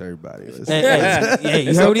clearance, everybody. Hey,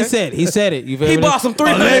 you heard what he said. He said it. You feel He me? bought some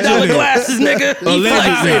 $300 glasses, nigga. He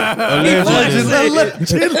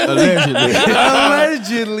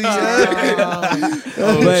Allegedly.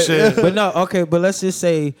 But no, okay. But let's just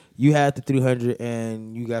say you had the 300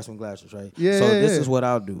 and you got some glasses, right? Yeah, So yeah, this yeah. is what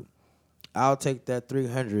I'll do. I'll take that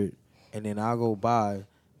 300 and then I'll go buy,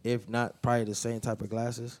 if not probably the same type of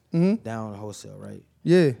glasses, down wholesale, right?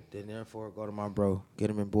 Yeah, Then therefore go to my bro, get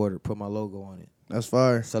them embroidered, put my logo on it, that's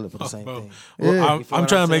fire. sell it for the same thing. Well, Yeah. I'm You feel I'm what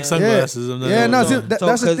trying I'm to make saying? sunglasses. I'm not Yeah, doing no, that. see, So,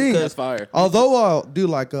 that's the 'cause- thing. 'cause- That's fire. Although I'll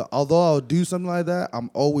do something like that, I'm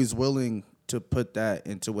always willing to put that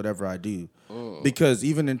into whatever I do, because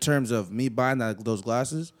even in terms of me buying those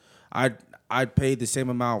glasses, I'd pay the same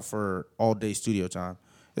amount for all day studio time.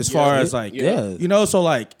 As far as like, yeah. so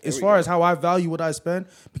like as far as how I value what I spend,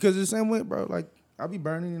 because the same way, bro, like I'll be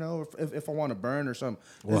burning, if I want to burn or something.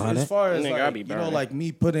 As far as Nigga, I like, be burning. like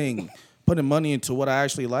me putting money into what I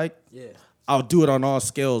actually like. Yeah. I'll do it on all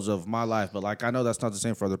scales of my life, but like I know that's not the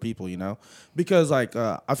same for other people, because like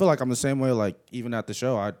I feel like I'm the same way. Like even at the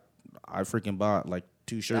show, I freaking bought like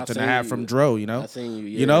 2 shirts and a seen half you. from Dro, I seen you,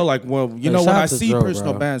 You know, like when shout I out to see Dro,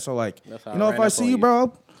 personal bro. bands, so like That's how I if ran I up see on you, you.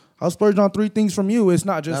 bro, I'll splurge on 3 things from you. It's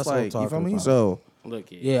not just That's what I'm like you feel talking me. about. So Look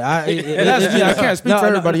here. Yeah, that's me. I can't speak for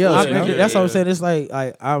everybody else. That's what I'm saying. It's like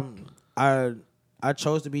I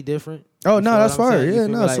chose to be different. Oh, You no, feel that's what I'm fire. saying? You Yeah, feel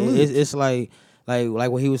me? no, Like, salute. it's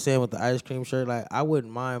like what he was saying with the ice cream shirt. Like I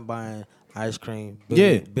wouldn't mind buying ice cream.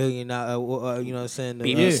 Yeah. billion you know what I'm saying? The,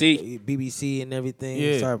 BBC. BBC and everything.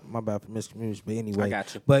 Yeah. Sorry, my bad for miscommunication, but anyway. I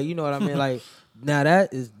got you. But you know what I mean? Like now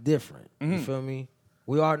that is different. You feel me?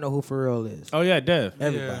 We all know who For Real is. Oh yeah, Dev.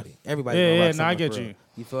 Everybody. Yeah, no, I get you.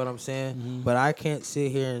 You feel what I'm saying? But I can't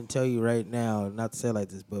sit here and tell you right now, not to say it like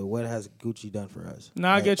this, but what has Gucci done for us? No,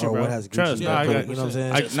 I get you, or bro. What has Gucci Trust, done for I us? You know what I'm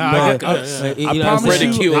saying? I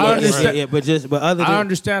promise you, I understand. But other than I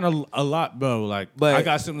understand a lot, bro. Like, but I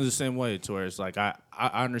got something the same way to where it's like I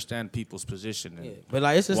understand people's position. And but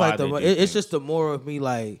like, it's just why like they do it's things. just the more of me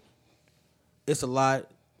like, it's a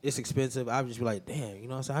lot, it's expensive. I would just be like, damn, you know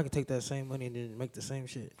what I'm saying? I could take that same money and then make the same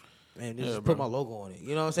shit. And just put my logo on it.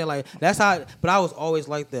 You know what I'm saying? Like, that's how, but I was always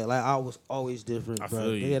like that. Like, I was always different, I bro.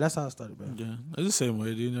 feel you. Yeah, that's how I started, bro. Yeah, it's the same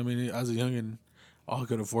way, dude. I mean, as a youngin', all I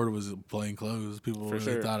could afford was plain clothes. People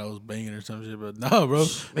really thought I was banging or some shit, but no, bro.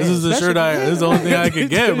 This is the shirt this is the only thing I could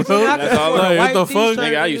get, bro. That's all. Like, what the fuck?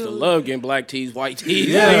 Nigga, I used to love getting black tees, white tees.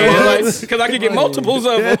 Yeah, because I could get multiples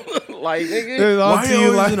of them. Like, nigga. Why are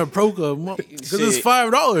you always in a pro club? Because it's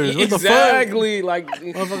 $5. What exactly. Like,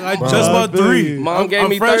 I just bought 3. Mom gave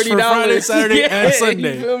me fresh $30. For Friday, Saturday, and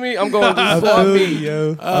Sunday. You feel me? I'm going to I swap feel you, me.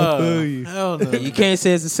 yo. I feel you. Hell no. You can't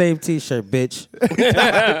say it's the same T-shirt, bitch.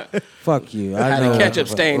 Fuck you. I Had know. a ketchup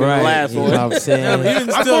stain in the Right, last you know one. what I'm saying?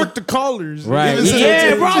 I marked the collars. Right. Even Yeah,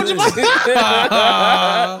 still- bro.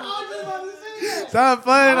 Stop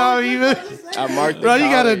playing on me, man. I marked the Bro, you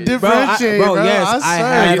gotta collars. differentiate, Bro, bro. yes, I I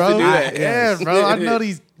swear, had bro. to do that. Yeah, bro. I know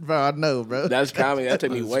these. Bro, I know, bro. That's comedy. That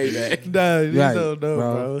took me way back. Nah, these Right, don't know,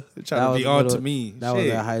 bro. They're That trying to was be a on little- to me. That was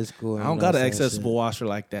Shit. at high school. I don't got an accessible washer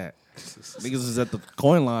like that. Niggas is at the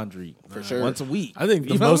coin laundry for sure. once a week. I think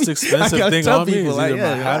the You know most what I mean? expensive I gotta thing tell on me people, is like, either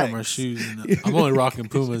yeah, my hat or like- my shoes. And I'm only rocking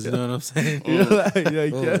Pumas, you know what I'm saying? Yeah,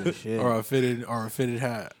 Oh, shit. Or a fitted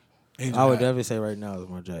hat. Angel I would hat. definitely say right now is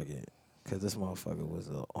my jacket. Cause this motherfucker was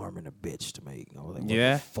an arm and a bitch to make. I was like, what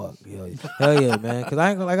Yeah? the fuck? Hell yeah, man. Cause I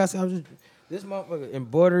ain't gonna, like I said, I was just this motherfucker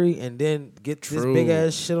embroidery and then get this True. big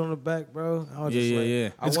ass shit on the back, bro. I was just like, yeah.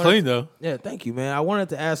 I It's wanted- clean though. Yeah, thank you, man. I wanted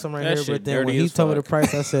to add something right That here, shit but then when dirty he as told me the fuck.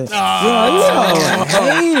 price, I said, yo, you a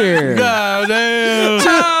hater. God damn.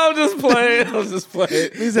 I'm just playing. I'm just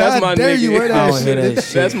playing. He said, That's how my dare you wear nigga. I that don't hear shit? that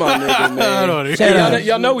shit. That's my nigga, I man. don't hear Shut Hey, up.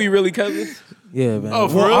 y'all know we really cousins? Yeah, man. Oh,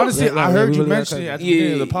 for Well, real? honestly, Yeah, I heard we you really mention are it at the cousins.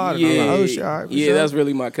 beginning of the pod. And I'm like, oh shit, all right, for yeah, sure. that's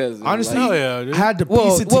really my cousin. Honestly, Like, Hell yeah, dude. I had to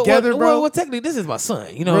piece it together, bro. Well, technically, this is my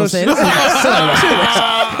son. You know Real what I'm saying? shit. This is my son.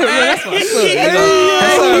 Yeah, that's my son.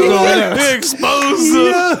 They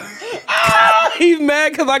exposed. he's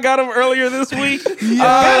mad because I got him earlier this week. He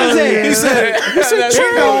said, That's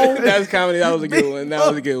comedy. That's comedy. That was a good one. That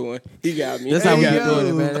was a good one. He got me. That's He how we got be me. doing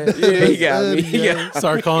it, man. Yeah, he got me. He got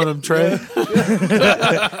Start calling him Trey.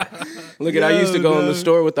 Look at I used to go in the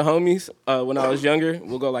store with the homies when I was younger.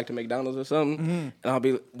 We'll go like to McDonald's or something, and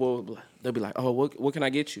they'll be like, "Oh, what can I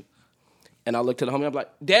get you?" And I look to the homie. I'm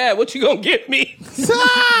like, "Dad, what you gonna get me?"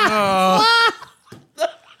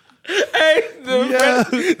 Hey,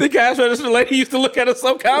 the cash register lady used to look at us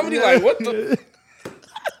so comedy like, "What the?"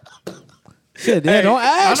 Shit, Dad, don't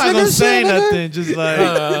ask. I'm not gonna nigga, say shit, nigga. nothing. Just like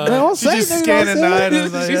Don't she say just nigga, scanning don't the say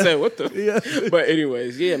items. Like, She said, "What the?" But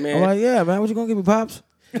anyways, yeah, man. I'm like, yeah, man, what you gonna give me, Pops?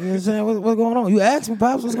 You know what I'm saying? What's going on? You asked me,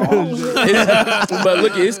 Pops, what's going on? But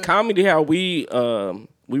look, it's comedy how we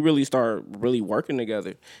really start really working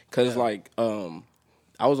together. Cause like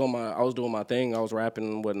I was doing my thing, I was rapping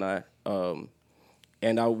and whatnot,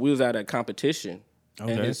 and we was at a competition.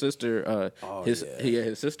 Okay. And his sister,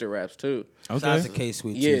 his sister raps too. That's the case,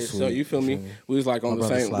 sweet. Yeah, too, so sweet. you feel me? We was like on the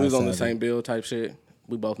brother same, we was on the Sly same bill type shit.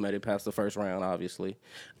 We both made it past the first round, obviously.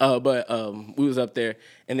 But we was up there,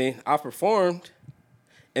 and then I performed.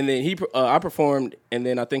 And then I performed, and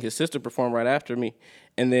then I think his sister performed right after me.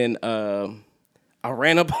 And then I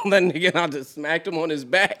ran up on that nigga and I just smacked him on his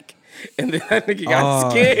back. And then that nigga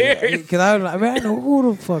got scared. Cause I know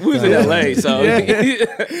who the fuck. We was in LA, so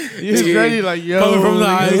He's ready, like, yo, Coming from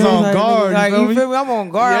the he's island. on guard. Like, you you feel feel me? me? I'm on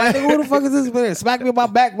guard. Like, nigga, who the fuck is this? Man? Smack me on my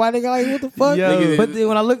back, my nigga. Like, what the fuck? Yo. But then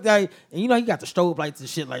when I looked at, and you know, he got the strobe lights and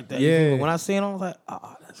shit like that. you feel me? Yeah. When I seen him, I was like,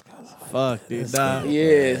 oh, that's cuz. Fuck, dude. Nah.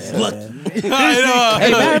 yes. Hey,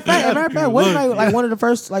 matter of fact, wasn't like one of the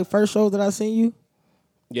first shows that I seen you?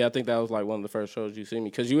 Yeah, I think that was like one of the first shows you see me.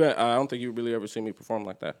 Because I don't think you really ever seen me perform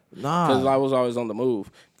like that. Nah. Because I was always on the move.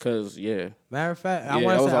 Because, yeah. Matter of fact, Yeah, I I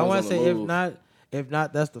want was to always say on the if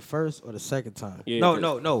not, that's the first or the second time. Yeah,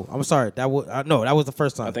 no. I'm sorry. That was the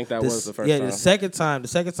first time. I think that was the first Yeah, time. the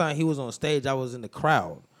second time he was on stage, I was in the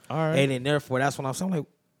crowd. All right. And then therefore, that's when I'm like,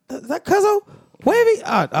 is that Cuzzo? Wavy?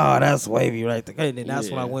 Oh, that's Wavy right there. And then that's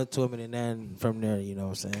when I went to him, and then from there, you know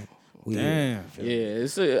what I'm saying? Damn.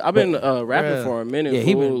 Yeah, I've been rapping for a minute. Yeah,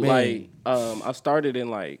 he fool. been like I started in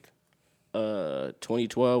like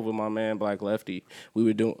 2012 with my man Black Lefty.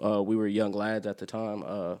 We were young lads at the time.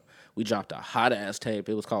 We dropped a hot ass tape.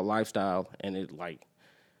 It was called Lifestyle, and it like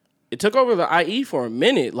it took over the IE for a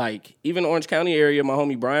minute. Like even Orange County area, my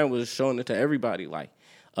homie Brian was showing it to everybody. Like,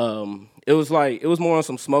 it was more on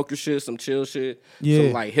some smoker shit, some chill shit,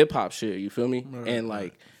 some like hip hop shit. You feel me? Right, and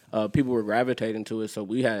like people were gravitating to it, so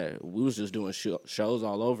we was just doing shows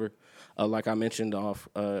all over. Like I mentioned off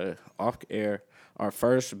air, our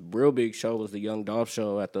first real big show was the Young Dolph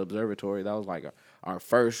show at the Observatory. That was like our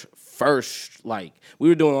first like we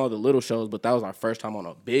were doing all the little shows, but that was our first time on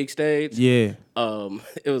a big stage. Yeah.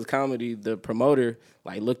 It was comedy. The promoter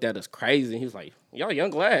like looked at us crazy. He was like, "Y'all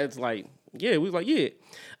young lads." Like, yeah, we was like, yeah.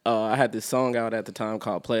 I had this song out at the time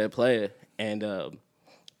called "Play It, Play It," and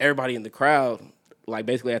everybody in the crowd, like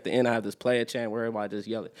basically at the end, I had this play it chant where everybody just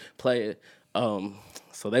yelling, "Play it."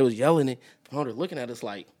 So they was yelling it. The promoter looking at us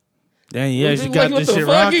like, dang, yeah, you got this shit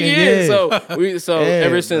rocking. Yeah. So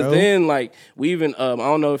ever since then, like we even I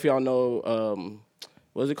don't know if y'all know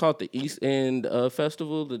what's it called, the East End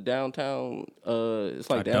Festival, the downtown it's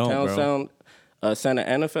like downtown Santa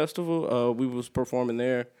Ana Festival. We was performing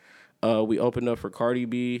there. We opened up for Cardi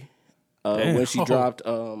B when she dropped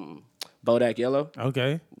Bodak Yellow.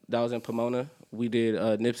 Okay, that was in Pomona. We did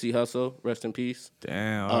Nipsey Hussle, rest in peace.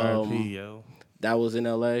 Damn, R.I.P. Yo. That was in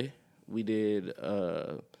L.A. We did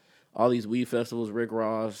all these weed festivals, Rick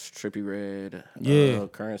Ross, Trippie Redd,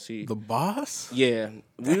 Currency. The Boss? Yeah.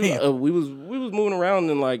 We was moving around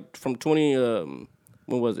in like from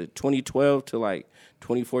 2012 to like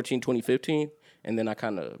 2014, 2015. And then I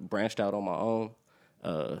kind of branched out on my own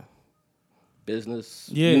business.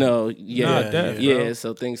 Yeah. You know, yeah.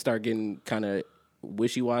 So things start getting kind of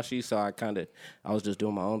wishy-washy. So I was just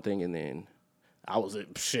doing my own thing. And then I was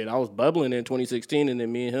bubbling in 2016. And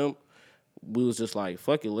then me and him, we was just like,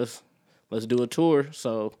 fuck it, let's do a tour.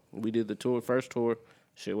 So we did the first tour.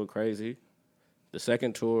 Shit was crazy. The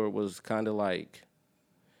second tour was kind of like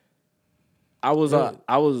I was going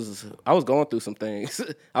through some things.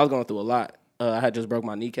 I was going through a lot. I had just broke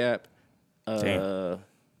my kneecap.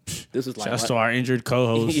 This is like just to our injured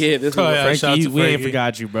co-host. Yeah, this was Frankie. We ain't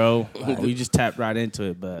forgot you, bro. We just tapped right into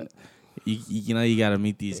it, but you know you gotta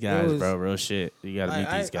meet these guys, bro. Real shit. You gotta meet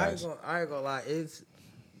these guys. I ain't gonna lie.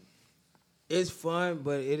 It's fun,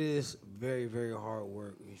 but it is very, very hard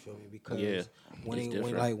work. You feel me? Because when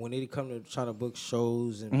it come to trying to book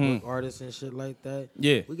shows and book artists and shit like that,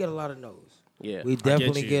 we get a lot of no's. Yeah, we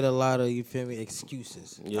definitely get a lot of, you feel me,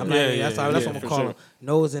 excuses. Yeah. That's what I'm gonna call them,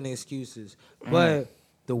 no's and excuses. But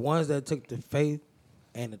the ones that took the faith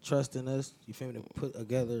and the trust in us, you feel me, to put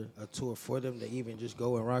together a tour for them to even just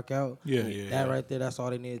go and rock out. That right there, that's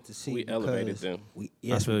all they needed to see. We elevated them. We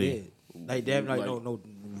did. Like damn, like no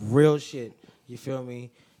real shit. You feel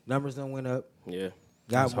me? Numbers done went up. Yeah.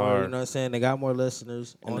 Got more, you know what I'm saying? They got more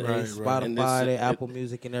listeners on their Spotify, their Apple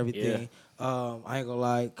Music and everything. I ain't gonna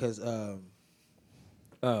lie, because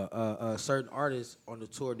certain artists on the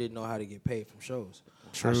tour didn't know how to get paid from shows.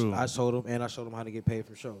 True. I showed them how to get paid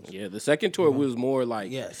from shows. Yeah, the second tour was more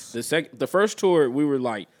like the first tour we were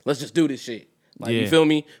like, let's just do this shit. Like you feel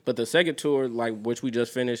me? But the second tour, like which we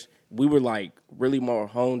just finished, we were like really more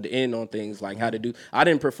honed in on things like how to do. I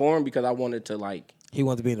didn't perform because I wanted to like. He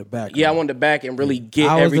wanted to be in the back. Yeah, I wanted to back and really get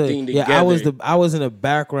everything together. Yeah, I was in the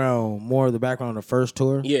background, more of the background on the first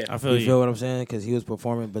tour. Yeah, I feel you feel what I'm saying? Because he was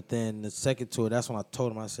performing, but then the second tour, that's when I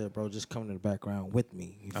told him, I said, bro, just come to the background with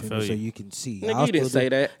me. You feel me? So you can see. Nigga, you didn't say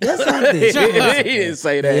that. Yes, I did. He didn't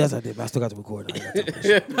say that. Yes, I did. But I still got to record.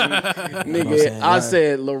 Nigga, I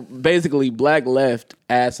said basically Black Left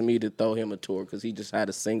asked me to throw him a tour because he just had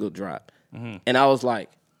a single drop, and I was like,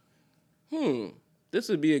 this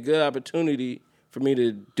would be a good opportunity for me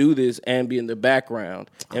to do this and be in the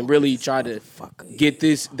background and really try to get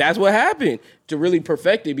this. That's what happened, to really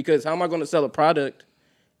perfect it, because how am I going to sell a product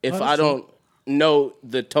if I don't know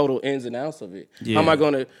the total ins and outs of it? Yeah. How am I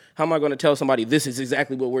going to tell somebody this is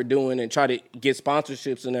exactly what we're doing and try to get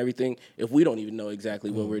sponsorships and everything if we don't even know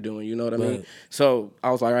exactly what we're doing? You know what I mean? So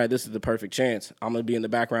I was like, all right, this is the perfect chance. I'm going to be in the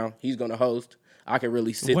background. He's going to host. I can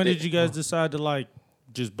really sit When did you guys decide to like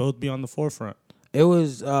just both be on the forefront? It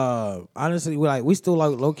was honestly we still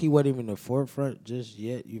like low key wasn't even the forefront just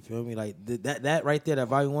yet. You feel me? Like that right there, that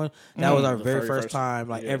volume 1, that was our very first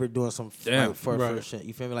time ever doing some first shit.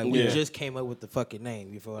 You feel me? Like we just came up with the fucking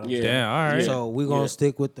name. You feel what I'm saying? Yeah, all right. So we gonna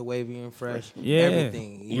stick with the Wavy and Fresh.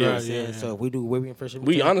 Everything. You know what I'm saying? So if we do Wavy and Fresh,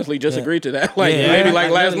 we honestly just agreed to that. Like maybe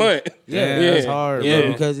like last month. Yeah, that's hard. Yeah,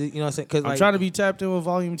 bro. because you know what I'm saying. Cause I'm trying to be tapped in with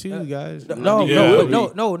volume 2, guys. No,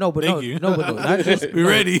 not just we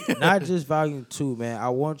ready. Not just volume 2, man. I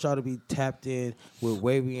want y'all to be tapped in with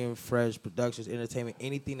Wavy and Fresh Productions, entertainment,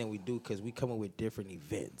 anything that we do, because we come up with different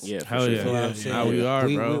events. Yeah, hell yeah. How we are,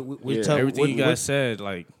 bro. Everything you guys said,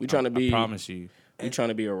 like, we trying to be. I promise you. we trying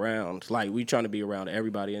to be around. Like, we trying to be around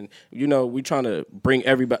everybody. And, you know, we trying to bring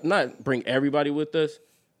everybody, not bring everybody with us,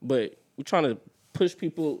 but we trying to push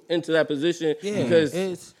people into that position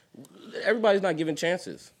because everybody's not given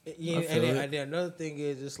chances. Yeah, and then another thing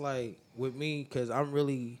is, it's like, with me, because I'm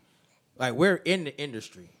really, like, we're in the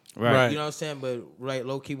industry. Right. You know what I'm saying? But, like,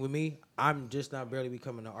 low-key with me, I'm just not barely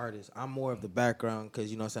becoming an artist. I'm more of the background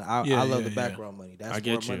because, you know what I'm saying? I love the background money. That's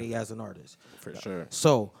more money as an artist. For sure.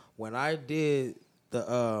 So, when I did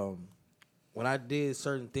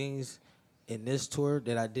certain things in this tour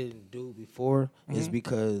that I didn't do before, is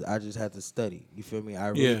because I just had to study. You feel me? I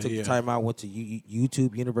really took the time out, went to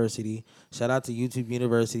YouTube University. Shout out to YouTube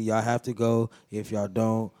University. Y'all have to go. If y'all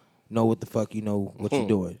don't know what the fuck, you know what you're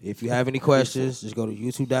doing. If you have any questions, just go to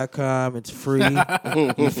youtube.com. It's free.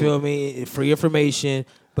 You feel me? Free information.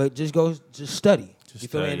 But just study. You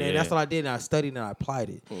feel me? And that's what I did. And I studied and I applied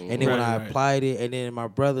it. And then when I applied it, and then my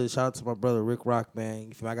brother, shout out to my brother Rick Rock, man.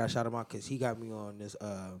 You feel me? I got to shout him out because he got me on this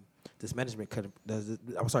management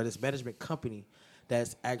company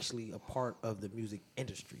that's actually a part of the music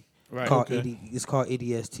industry. Right. It's called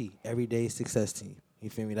EDST, Everyday Success Team. You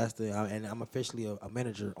feel me? And I'm officially a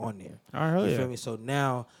manager on there. All right, you feel me? So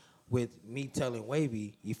now, with me telling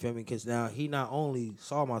Wavy, you feel me? Because now he not only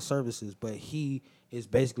saw my services, but he is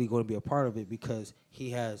basically going to be a part of it because he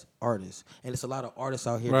has artists. And it's a lot of artists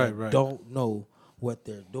out here that don't know what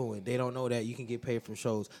they're doing. They don't know that you can get paid from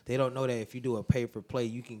shows. They don't know that if you do a pay for play,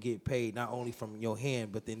 you can get paid not only from your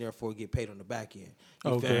hand, but then therefore get paid on the back end.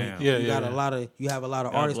 You feel me? You have a lot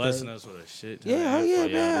of artists blessing us with a shit. Man.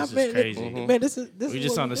 This is crazy. Man, this we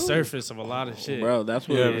just on the surface of a lot of shit, bro. That's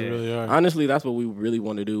what we really are. Honestly, that's what we really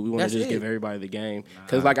want to do. We want to just give everybody the game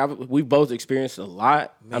because we've both experienced a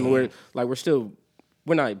lot. Man. I mean,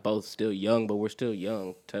 we're not both still young, but we're still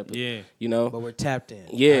young. You know? But we're tapped in.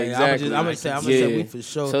 Yeah, exactly. I'm going to say we for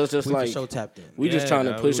sure, so it's just for sure tapped in. We just trying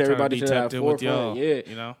to push everybody to that forefront. You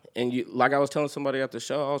know? And like I was telling somebody at the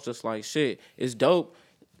show, I was just like, shit, it's dope.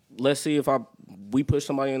 Let's see if we push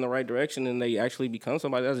somebody in the right direction and they actually become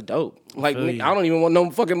somebody that's dope. Like, I don't even want no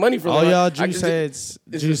fucking money from all them. y'all Juice heads,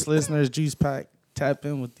 Juice listeners, Juice Pack. Tap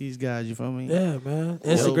in with these guys, you feel me? Yeah, man.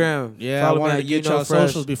 Instagram. Yeah, I wanted to get y'all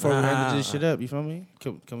socials before we ended this shit up, you feel me?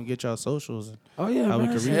 Can we get y'all socials? Oh, yeah, how man.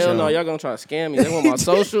 we can reach Hell no, y'all gonna try to scam me. They want my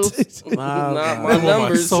socials. my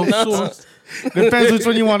numbers. Depends which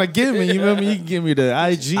one you want to give me. You remember, you can give me the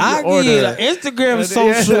IG or the Instagram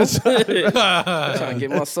socials. Trying to get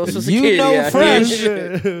my social security. You know Fresh.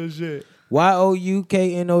 Shit.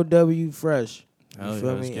 YOUKNOW Fresh. You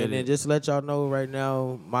feel me? And then just to let y'all know right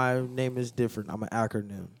now, my name is different. I'm an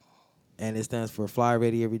acronym. And it stands for Fly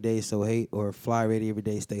Ready Every Day So Hate or Fly Ready Every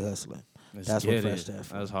Day Stay Hustling. That's what Fresh stands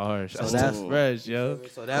for. That's hard. So that's fresh, yo.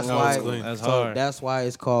 So that's why hard. That's why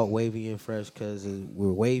it's called Wavy and Fresh, because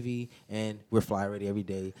we're wavy and we're fly ready every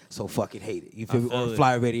day. So fucking hate it. You feel me? Or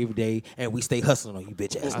fly ready every day and we stay hustling on you,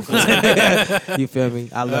 bitch ass. You feel me?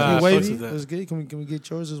 I love you. Wavy, that's good. Can we get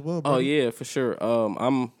yours as well, bro? Oh yeah, for sure.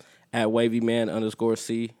 I'm at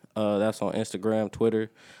WavyMan_C. That's on Instagram, Twitter.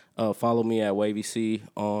 Follow me at WavyC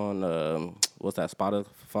on what's that?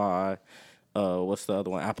 Spotify. What's the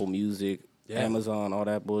other one? Apple Music, Amazon, all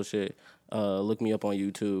that bullshit. Look me up on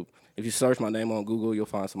YouTube. If you search my name on Google, you'll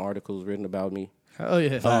find some articles written about me. Oh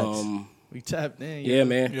yeah, we tapped in. Yeah,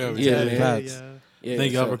 man. Yeah, we tapped in. Yeah,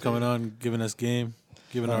 thank y'all for coming on, giving us game,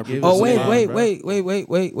 giving our people. Oh wait!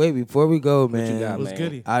 Before we go, man, what's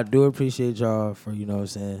goody? I do appreciate y'all for having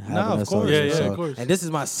us of course. Of course. And this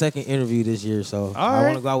is my second interview this year, so I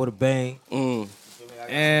want to go out with a bang.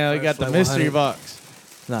 And we got the mystery box.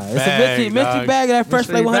 Nah, it's a mystery bag. That Fresh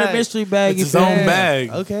Play 100 mystery bag. It's his own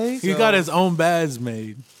bag. Okay. He got his own bags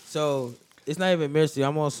made. So it's not even mystery.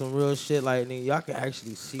 I'm on some real shit. Like, nigga, y'all can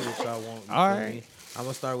actually see what y'all want. All right. I'm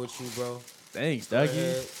gonna start with you, bro. Thanks,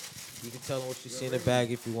 Dougie. You can tell them what you see in the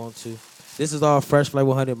bag if you want to. This is all Fresh Play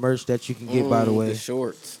 100 merch that you can get, by the way. The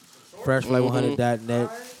shorts. FreshPlay100.net.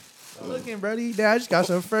 Looking, buddy. I just got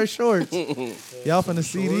some fresh shorts. Y'all finna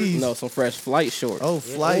see these? No, some Fresh Flight shorts. Oh,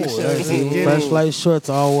 flight shorts. Fresh Flight shorts,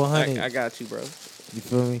 all 100. I got you, bro. You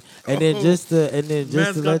feel me? And then just to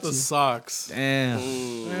Man's let got the you. socks.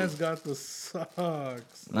 Damn. Man's got the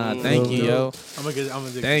socks. Nah, thank you, yo. I'm gonna get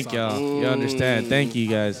Thank y'all. You understand? Thank you,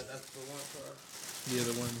 guys. Yeah,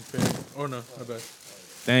 the one. Or no, I bet.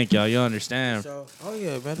 Thank y'all. You understand? Oh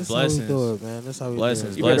yeah, man. That's Blessings. how we do it, man. That's how we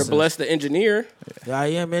Blessings. do You better bless the engineer. it. Yeah, I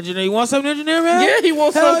am engineer. You want something, engineer, man? Yeah, he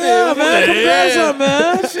wants Hell something. yeah, man. Come grab some,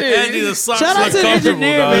 man. Andy, the socks Shout out look to the comfortable,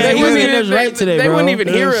 engineer, dog. man. He was getting us right today, They bro. wouldn't even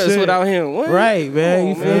hear us shit. without him. What? Right, man.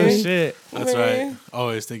 You feel me? Shit. That's Man. right.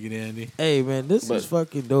 Always thinking Andy. Hey, man, this is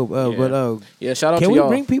fucking dope. Yeah, shout out Can to we y'all.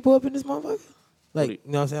 bring people up in this motherfucker? Like, you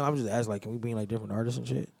know what I'm saying? I'm just asking, like, can we bring like different artists and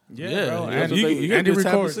shit? Yeah, bro. And you can do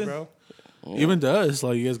record, bro. Even to us,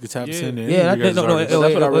 like you guys could tap us in there. Yeah, that's what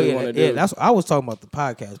I really want to do. Yeah, I was talking about the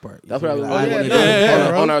podcast part. That's what I really want to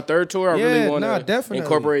do. On our third tour, I really want to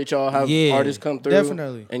incorporate y'all, have artists come through.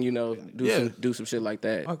 Definitely. And, do some shit like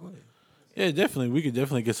that. Yeah, definitely. We could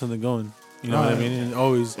definitely get something going. You know what I mean? And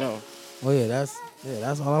always. Well, that's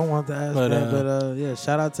all I wanted to ask. But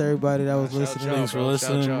shout out to everybody that was listening. Thanks for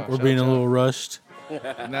listening. We're being a little rushed.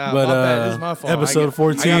 Nah, but this is my fault. Episode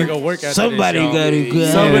 14. I gotta go work after Somebody's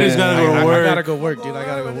this, Somebody's gotta go work. I gotta go work, dude. I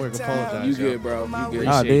gotta go work. Apologize. You good, bro. You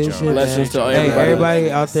good. Blessings to everybody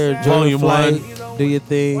out there. Enjoy the flight. Do your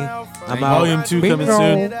thing. I'm out. Volume 2 coming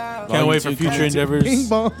soon. Can't wait for future endeavors. This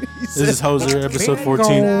is Hoser, episode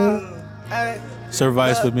 14.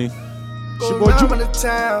 Survive with me. Going around the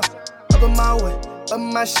town, up in my way, up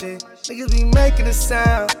my shit. Niggas be making a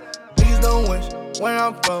sound. Niggas don't wish where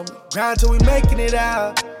I'm from. Grind till we making it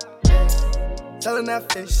out. Selling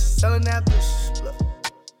that fish, selling that fish. Look.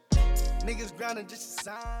 Niggas grounded just a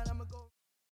sign.